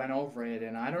university we went over it,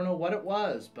 and I don't know what it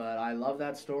was, but I love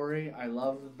that story. I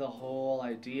love the whole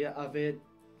idea of it.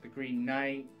 The Green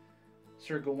Knight,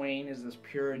 Sir Gawain is this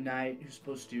pure knight who's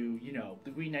supposed to,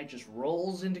 the Green Knight just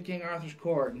rolls into King Arthur's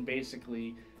court and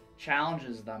basically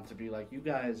challenges them to be like, you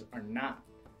guys are not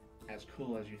as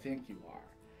cool as you think you are.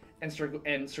 And Sir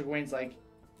Gawain's like,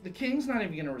 the king's not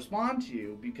even going to respond to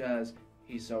you because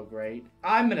he's so great.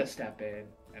 I'm going to step in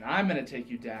and I'm going to take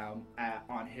you down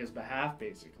on his behalf,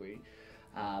 basically.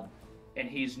 And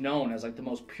he's known as like the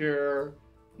most pure,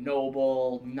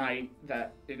 noble knight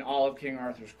that in all of King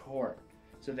Arthur's court.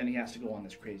 So then he has to go on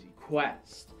this crazy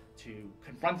quest to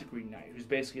confront the Green Knight, who's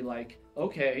basically like,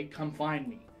 okay, come find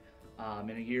me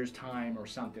in a year's time or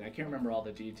something. I can't remember all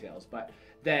the details. But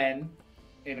then,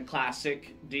 in a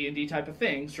classic D&D type of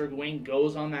thing, Sir Gawain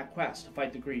goes on that quest to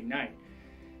fight the Green Knight.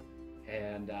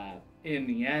 And in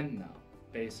the end, though,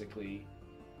 basically,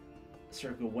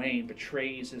 Sir Gawain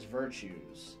betrays his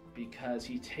virtues because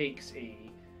he takes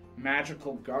a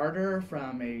magical garter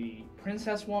from a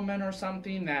princess woman or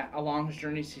something that along his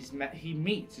journeys he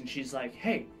meets, and she's like,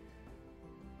 hey,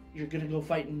 you're gonna go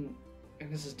fight and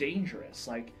this is dangerous,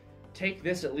 like take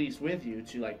this at least with you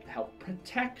to like help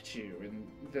protect you and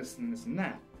this and this and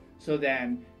that. So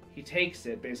then he takes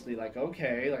it, basically like,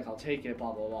 okay, like I'll take it,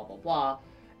 blah blah blah blah blah.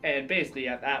 And basically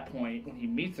at that point when he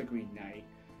meets the Green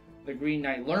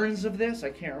Knight learns of this, I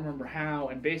can't remember how,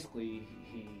 and basically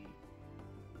he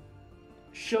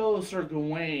shows Sir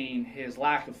Gawain his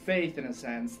lack of faith in a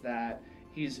sense that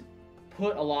he's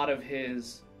put a lot of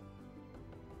his,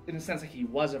 in a sense like he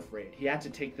was afraid. He had to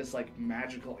take this like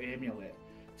magical amulet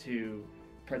to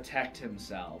protect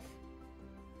himself,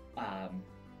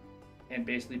 and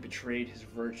basically betrayed his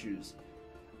virtues.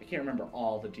 I can't remember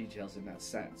all the details in that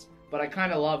sense, but I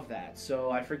kind of love that.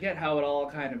 So I forget how it all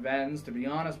kind of ends, to be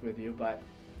honest with you, but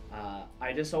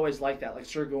I just always like that. Like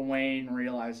Sir Gawain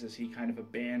realizes he kind of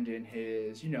abandoned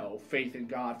his, faith in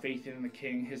God, faith in the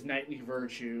king, his knightly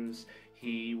virtues.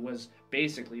 He was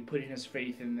basically putting his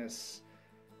faith in this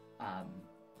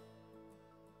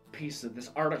piece of this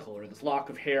article or this lock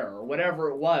of hair or whatever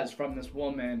it was from this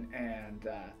woman, and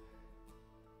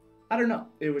I don't know.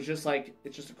 It was just like,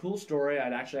 it's just a cool story.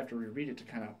 I'd actually have to reread it to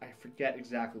I forget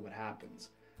exactly what happens.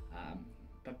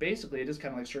 But basically, it is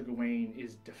kind of like Sir Gawain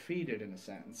is defeated in a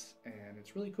sense, and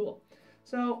it's really cool.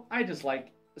 So I just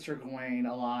like Sir Gawain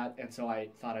a lot, and so I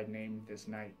thought I'd name this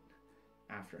knight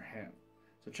after him.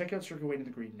 So check out Sir Gawain and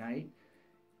the Green Knight.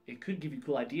 It could give you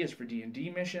cool ideas for D&D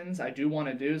missions. I do want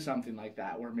to do something like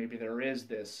that, where maybe there is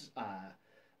this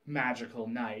magical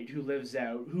knight who lives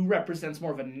out, who represents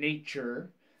more of a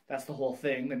nature. That's the whole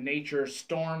thing. The nature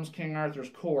storms King Arthur's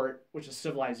court, which is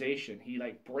civilization. He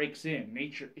like breaks in.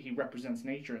 Nature, he represents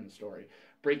nature in the story.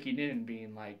 Breaking in and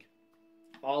being like,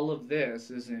 all of this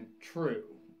isn't true,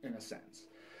 in a sense.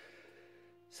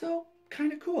 So,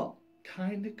 kind of cool.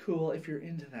 Kind of cool if you're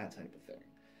into that type of thing.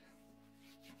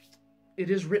 It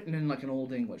is written in like an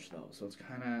old English though, so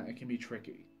it can be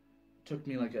tricky.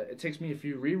 It takes me a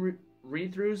few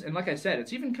read-throughs, and like I said,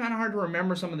 it's even kind of hard to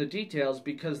remember some of the details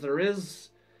because there is,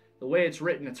 the way it's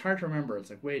written, it's hard to remember. It's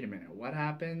like, wait a minute, what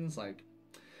happens?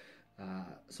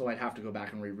 So I'd have to go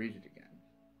back and reread it again.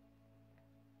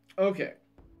 Okay.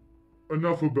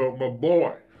 Enough about my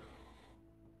boy.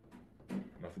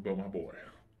 Enough about my boy.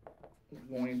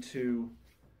 I'm going to,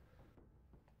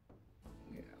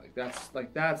 that's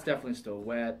definitely still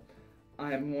wet.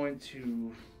 I'm going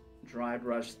to dry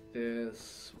brush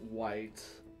this white.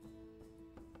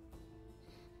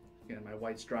 Again, my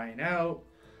white's drying out.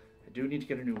 I do need to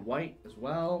get a new white as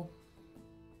well.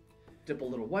 Dip a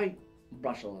little white,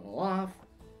 brush a little off,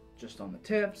 just on the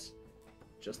tips,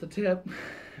 just the tip.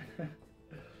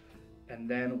 And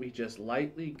then we just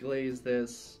lightly glaze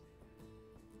this,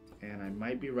 and I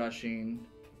might be rushing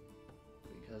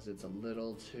because it's a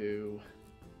little too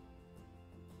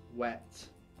wet.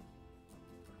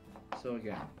 So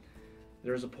again,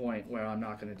 there's a point where I'm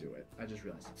not going to do it. I just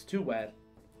realized it's too wet,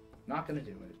 not going to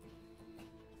do it.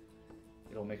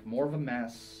 It'll make more of a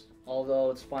mess,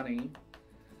 although it's funny.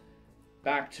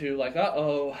 Back to like,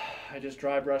 uh-oh, I just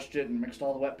dry brushed it and mixed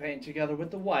all the wet paint together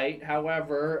with the white.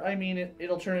 However, I mean,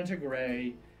 it'll turn into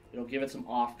gray. It'll give it some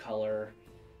off color,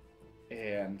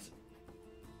 and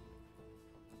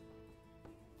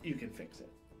you can fix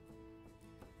it.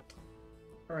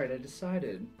 All right, I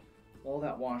decided all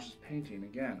that wash is painting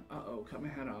again. Uh-oh, cut my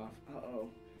head off. Uh-oh.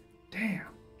 Damn,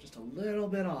 just just a little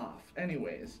bit off.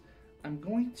 Anyways, I'm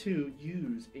going to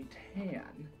use a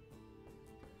tan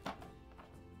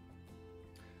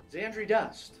Xandri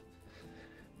Dust.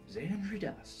 Xandri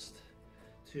Dust.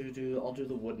 I'll do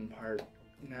the wooden part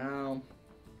now.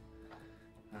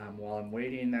 While I'm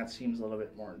waiting, that seems a little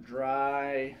bit more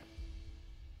dry.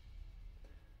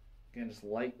 Again, just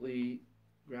lightly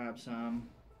grab some.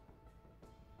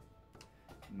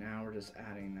 Now we're just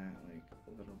adding that, like,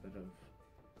 a little bit of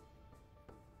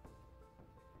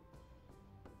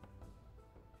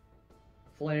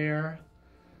flair.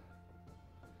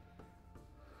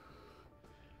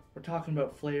 We're talking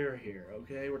about flair here,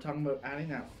 okay? We're talking about adding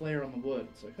that flair on the wood.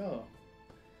 It's like, oh,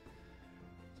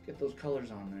 let's get those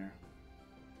colors on there.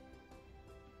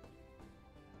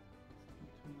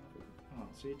 Oh,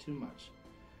 see, too much.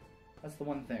 That's the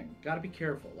one thing. Gotta be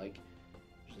careful. Like,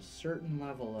 there's a certain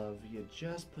level of you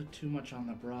just put too much on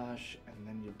the brush and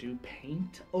then you do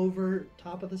paint over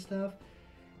top of the stuff.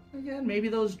 Again, maybe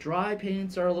those dry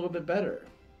paints are a little bit better.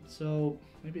 So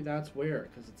maybe that's where,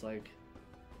 because it's like,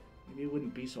 maybe it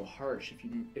wouldn't be so harsh if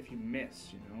you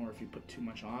miss, you know, or if you put too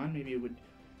much on. Maybe it would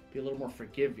be a little more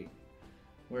forgiving.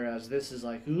 Whereas this is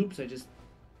like, oops, I just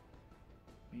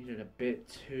made it a bit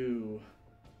too,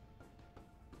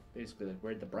 basically like,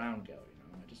 where'd the brown go, you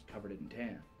know? I just covered it in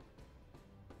tan.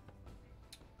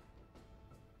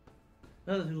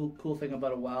 Another cool thing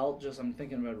about a well, just I'm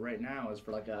thinking about it right now, is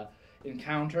for like a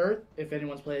encounter. If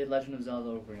anyone's played Legend of Zelda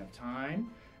Ocarina of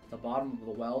Time, at the bottom of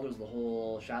the well there's the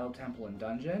whole Shadow Temple and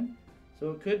dungeon.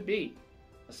 So it could be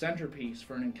a centerpiece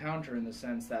for an encounter in the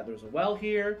sense that there's a well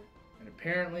here, and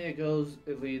apparently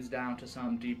it leads down to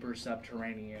some deeper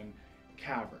subterranean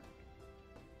cavern.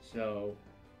 So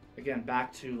again,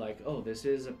 back to like, oh, this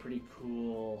is a pretty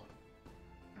cool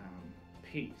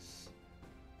piece.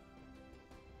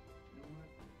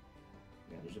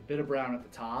 Yeah, there's a bit of brown at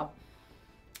the top.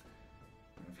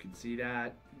 I don't know if you can see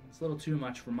that. It's a little too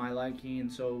much for my liking.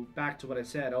 So back to what I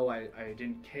said, oh, I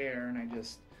didn't care and I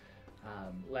just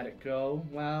let it go.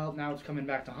 Well, now it's coming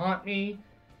back to haunt me.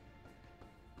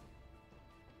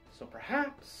 So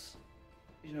perhaps,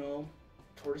 you know,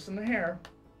 tortoise and the hare,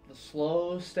 the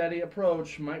slow, steady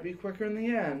approach might be quicker in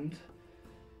the end.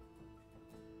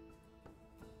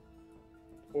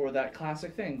 Or that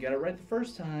classic thing, get it right the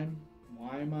first time.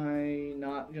 Why am I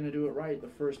not going to do it right the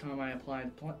first time I apply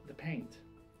the paint?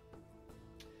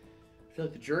 I feel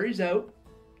like the jury's out.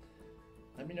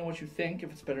 Let me know what you think,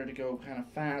 if it's better to go kind of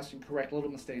fast and correct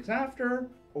little mistakes after,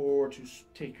 or to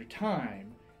take your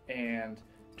time and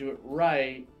do it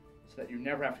right so that you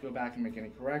never have to go back and make any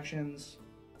corrections.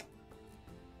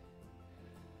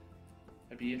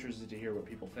 I'd be interested to hear what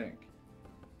people think.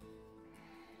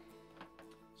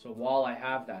 So while I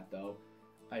have that though,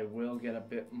 I will get a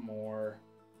bit more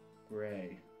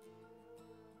gray,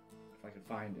 if I can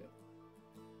find it.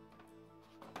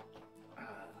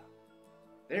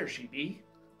 There she be.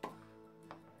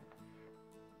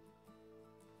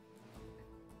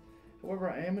 However,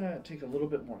 I am going to take a little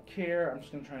bit more care. I'm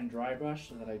just going to try and dry brush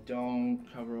so that I don't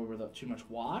cover over too much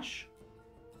wash.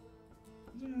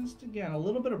 Just again, a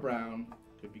little bit of brown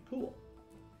could be cool.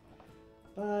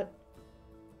 But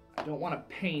I don't want to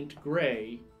paint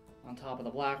gray on top of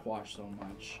the black wash so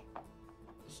much.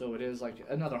 So it is like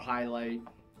another highlight.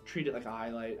 Treat it like a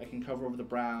highlight. I can cover over the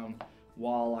brown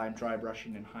while I'm dry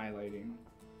brushing and highlighting.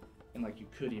 And like you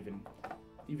could even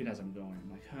as I'm going,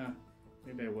 I'm like, huh,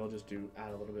 maybe I will just add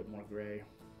a little bit more gray.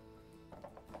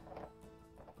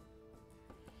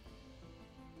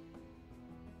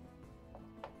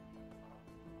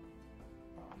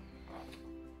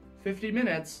 "50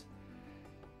 minutes.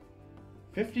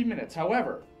 50 minutes.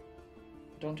 However,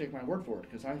 don't take my word for it,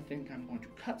 because I think I'm going to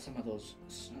cut some of those.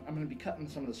 I'm going to be cutting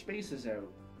some of the spaces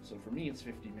out. So for me, it's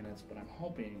 50 minutes, but I'm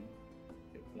hoping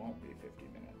it won't be 50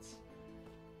 minutes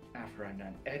after I'm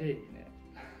done editing it.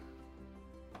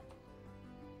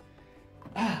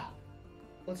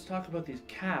 Let's talk about these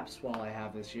caps while I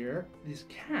have this here. These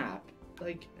cap,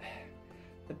 like,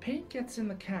 the paint gets in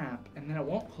the cap and then it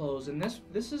won't close. And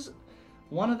this is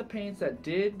one of the paints that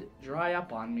did dry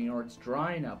up on me, or it's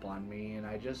drying up on me, and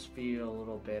I just feel a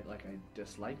little bit like I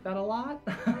dislike that a lot,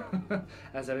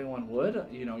 as everyone would.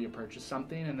 You know, you purchase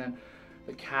something and then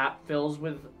the cap fills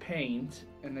with paint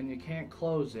and then you can't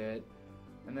close it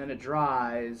and then it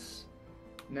dries.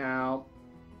 Now,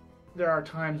 there are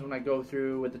times when I go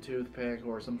through with the toothpick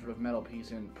or some sort of metal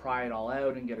piece and pry it all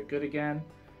out and get it good again.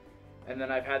 And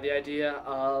then I've had the idea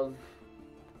of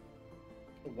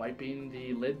wiping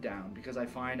the lid down, because I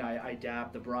find I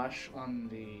dab the brush on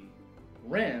the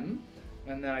rim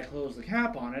and then I close the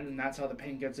cap on it, and that's how the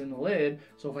paint gets in the lid.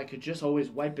 So if I could just always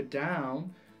wipe it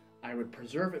down I would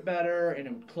preserve it better and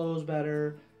it would close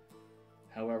better.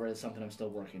 However, it's something I'm still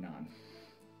working on.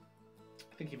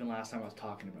 I think even last time I was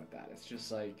talking about that. It's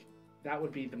just like, that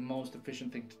would be the most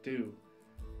efficient thing to do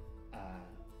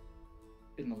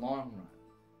in the long run.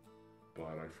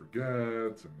 But I forget,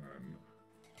 and then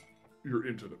you're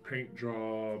into the paint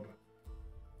job,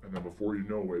 and then before you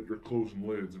know it, you're closing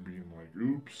lids and being like,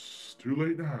 oops, too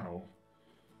late now.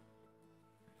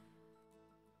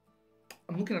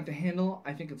 I'm looking at the handle.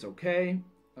 I think it's okay.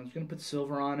 I'm just going to put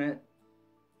silver on it.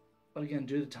 But again,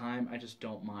 due to time, I just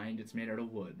don't mind. It's made out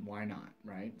of wood. Why not,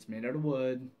 right? It's made out of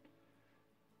wood.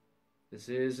 This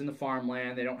is in the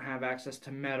farmland. They don't have access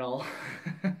to metal.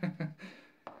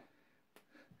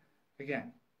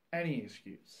 Again, any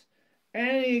excuse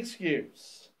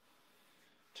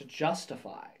to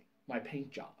justify my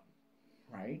paint job,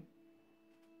 right?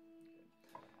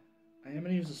 I am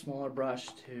going to use a smaller brush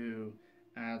to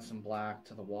add some black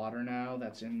to the water now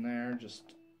that's in there,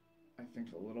 just I think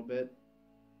a little bit.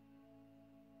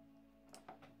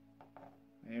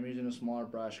 I am using a smaller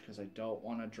brush because I don't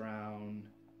want to drown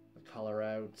the color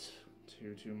out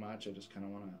too much. I just kind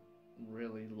of want to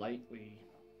really lightly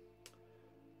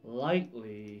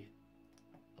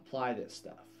apply this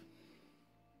stuff.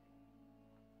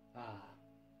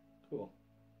 Cool.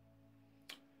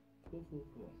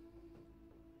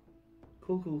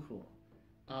 Cool.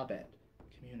 Abed,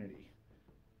 Community.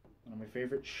 One of my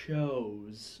favorite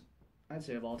shows, I'd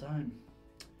say, of all time.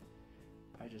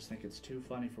 I just think it's too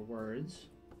funny for words.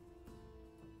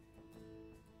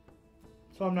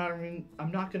 So I'm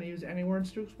not going to use any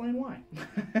words to explain why.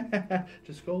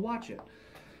 Just go watch it.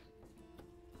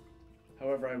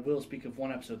 However, I will speak of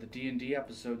one episode, the D&D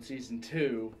episode, Season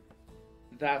 2.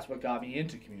 That's what got me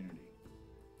into Community.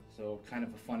 So kind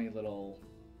of a funny little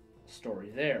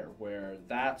story there, where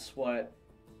that's what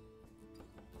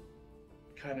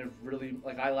kind of really,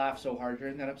 like, I laughed so hard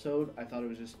during that episode. I thought it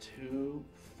was just too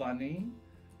funny.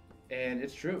 And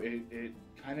it's true, it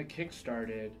kind of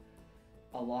kick-started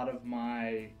a lot of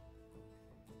my,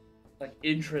 like,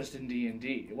 interest in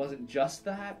D&D. It wasn't just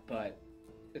that, but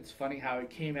it's funny how it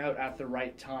came out at the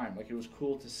right time. Like, it was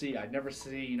cool to see. I'd never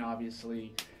seen,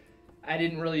 obviously, I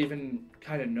didn't really even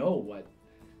kind of know what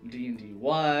D&D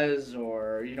was,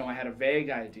 or, you know, I had a vague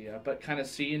idea, but kind of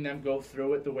seeing them go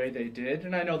through it the way they did,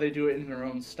 and I know they do it in their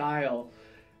own style,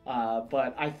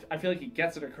 but I feel like he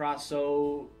gets it across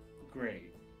so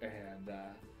great, and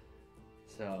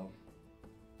so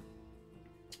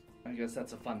I guess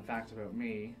that's a fun fact about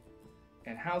me,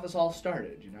 and how this all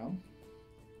started, you know?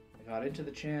 I got into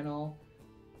the channel,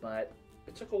 but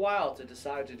it took a while to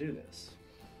decide to do this.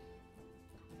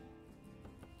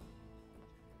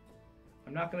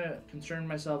 I'm not going to concern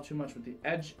myself too much with the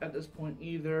edge at this point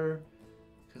either,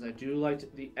 because I do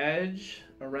like the edge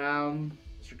around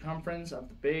the circumference of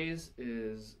the base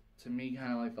is, to me,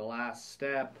 kind of like the last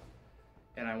step,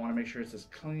 and I want to make sure it's as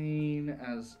clean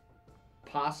as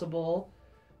possible,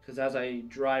 because as I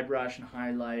dry brush and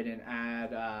highlight and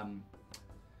add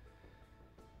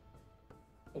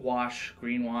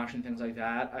green wash and things like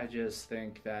that, I just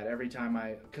think that every time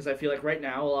because I feel like right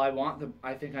now, well,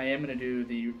 I think I am going to do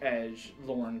the edge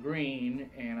Lauren Green,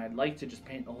 and I'd like to just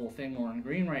paint the whole thing Lauren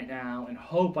Green right now and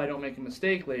hope I don't make a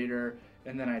mistake later,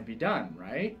 and then I'd be done,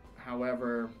 right?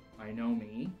 However, I know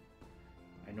me.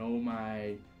 I know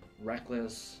my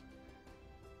reckless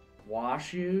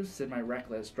wash use and my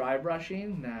reckless dry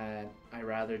brushing, that I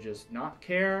rather just not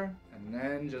care and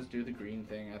then just do the green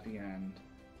thing at the end.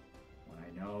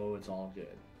 I know it's all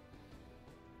good.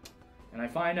 And I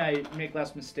find I make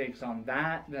less mistakes on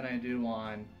that than I do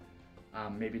on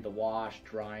maybe the wash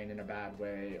drying in a bad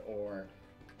way, or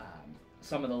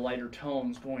some of the lighter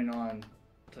tones going on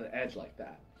to the edge like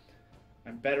that.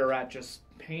 I'm better at just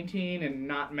painting and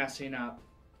not messing up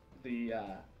the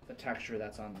texture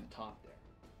that's on the top there.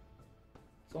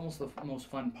 It's almost the most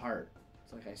fun part.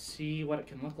 It's like I see what it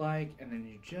can look like, and then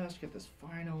you just get this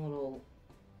final little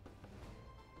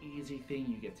easy thing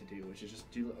you get to do, which is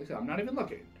just do, like, I'm not even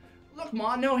looking. Look,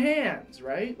 Ma, no hands,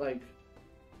 right? Like,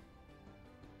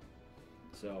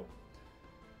 so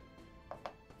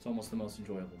it's almost the most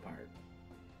enjoyable part.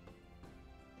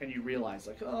 And you realize,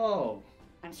 like, oh,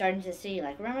 I'm starting to see,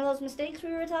 like, remember those mistakes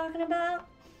we were talking about?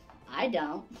 I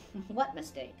don't. What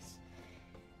mistakes?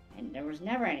 And there was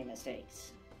never any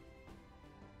mistakes.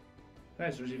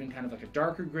 Nice, there's even kind of like a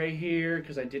darker gray here,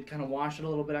 because I did kind of wash it a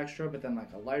little bit extra, but then like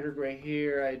a lighter gray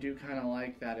here. I do kind of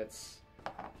like that it's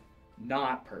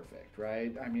not perfect,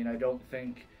 right? I mean, I don't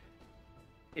think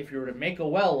if you were to make a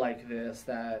well like this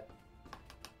that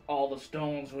all the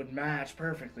stones would match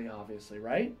perfectly, obviously,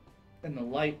 right? And the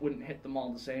light wouldn't hit them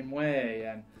all the same way,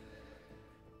 and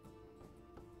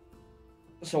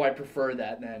So I prefer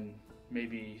that than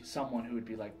maybe someone who would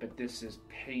be like, but this is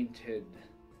painted,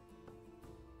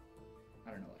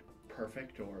 I don't know, like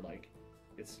perfect, or like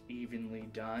it's evenly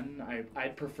done.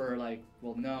 I'd prefer like,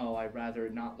 well, no, I'd rather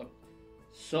it not look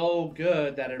so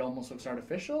good that it almost looks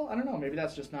artificial. I don't know, maybe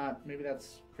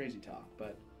that's crazy talk,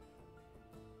 but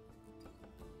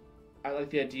I like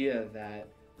the idea that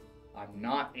I'm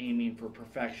not aiming for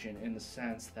perfection, in the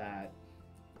sense that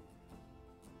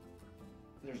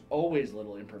there's always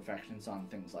little imperfections on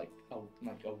things like a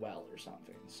well or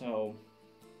something. So,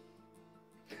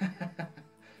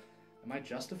 am I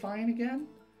justifying again?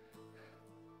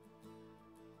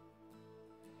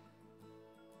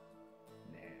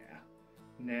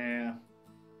 Nah.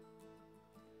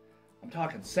 I'm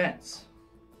talking sense.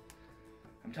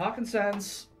 I'm talking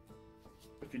sense.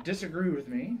 If you disagree with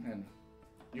me, and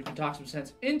you can talk some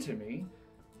sense into me,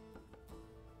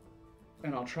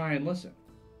 and I'll try and listen.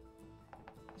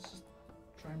 Let's just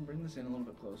try and bring this in a little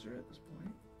bit closer at this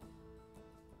point.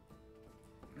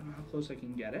 I don't know how close I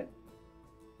can get it.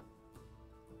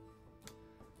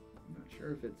 I'm not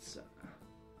sure if it's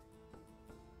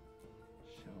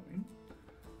showing.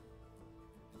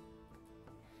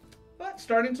 But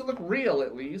starting to look real,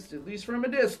 at least from a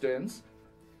distance.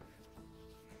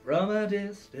 From a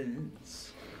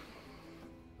distance.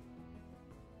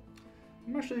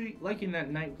 I'm actually liking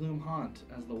that night gloom haunt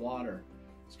as the water.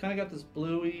 It's kind of got this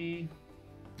bluey,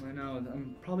 I know,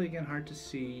 I'm probably again hard to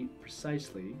see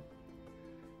precisely.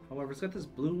 However, it's got this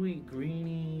bluey,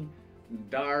 greeny,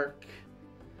 dark.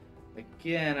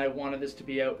 Again, I wanted this to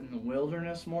be out in the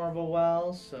wilderness more of a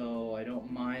well, so I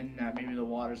don't mind that maybe the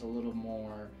water's a little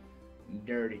more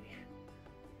dirty.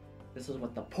 This is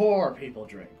what the poor people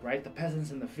drink, right? The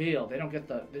peasants in the field. They don't get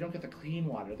the clean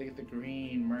water. They get the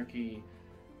green, murky,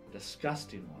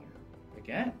 disgusting water.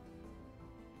 Again,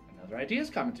 another idea's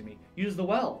coming to me. Use the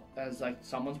well as like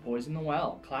someone's poisoned the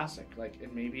well. Classic. Like,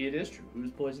 and maybe it is true.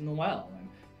 Who's poisoned the well? And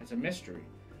it's a mystery.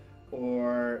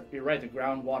 Or you're right, the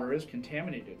groundwater is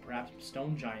contaminated. Perhaps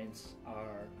stone giants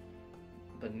are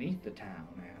beneath the town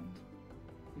and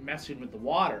messing with the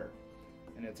water,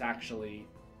 and it's actually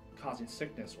causing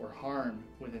sickness or harm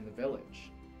within the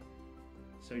village.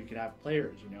 So you could have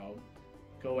players, you know,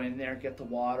 go in there, get the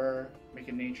water, make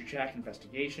a nature check,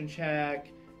 investigation check.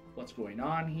 What's going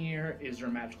on here? Is there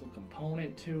a magical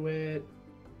component to it?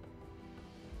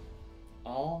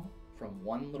 All from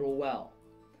one little well.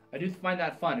 I do find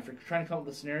that fun. If you're trying to come up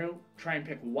with a scenario, try and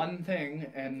pick one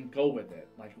thing and go with it.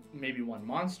 Like maybe one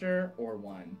monster, or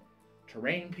one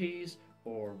terrain piece,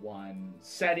 or one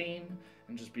setting,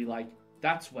 and just be like,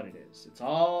 that's what it is. It's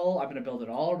all, I'm going to build it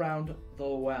all around the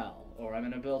well, or I'm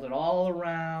going to build it all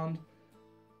around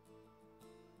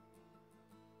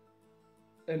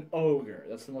an ogre.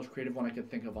 That's the most creative one I could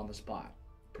think of on the spot.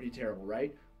 Pretty terrible,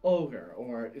 right? Ogre,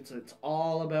 or it's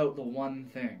all about the one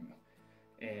thing.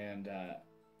 And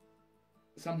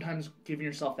sometimes giving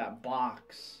yourself that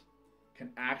box can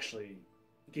actually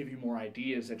give you more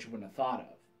ideas that you wouldn't have thought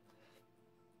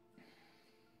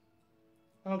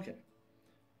of. Okay.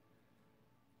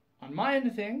 On my end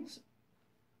of things,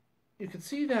 you can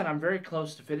see that I'm very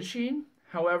close to finishing.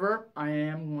 However, I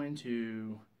am going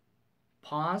to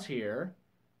pause here,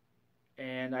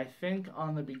 and I think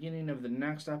on the beginning of the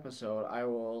next episode, I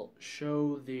will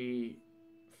show the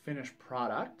finished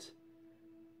product,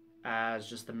 as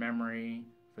just the memory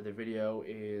for the video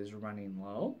is running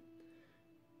low.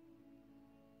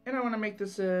 And I want to make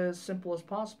this as simple as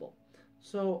possible.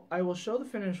 So I will show the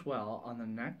finished well on the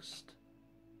next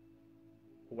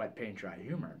Wet Paint Dry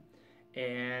Humor.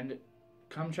 And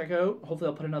come check out, hopefully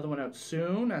I'll put another one out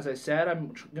soon. As I said,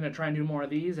 I'm going to try and do more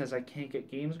of these as I can't get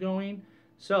games going.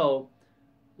 So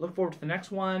look forward to the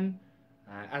next one.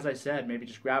 As I said, maybe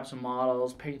just grab some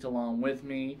models, paint along with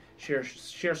me, share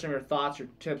some of your thoughts, your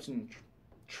tips and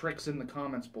tricks in the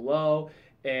comments below,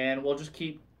 and we'll just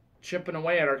keep chipping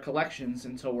away at our collections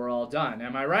until we're all done.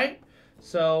 Am I right?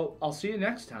 So I'll see you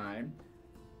next time.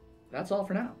 That's all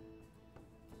for now.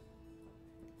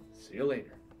 See you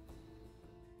later.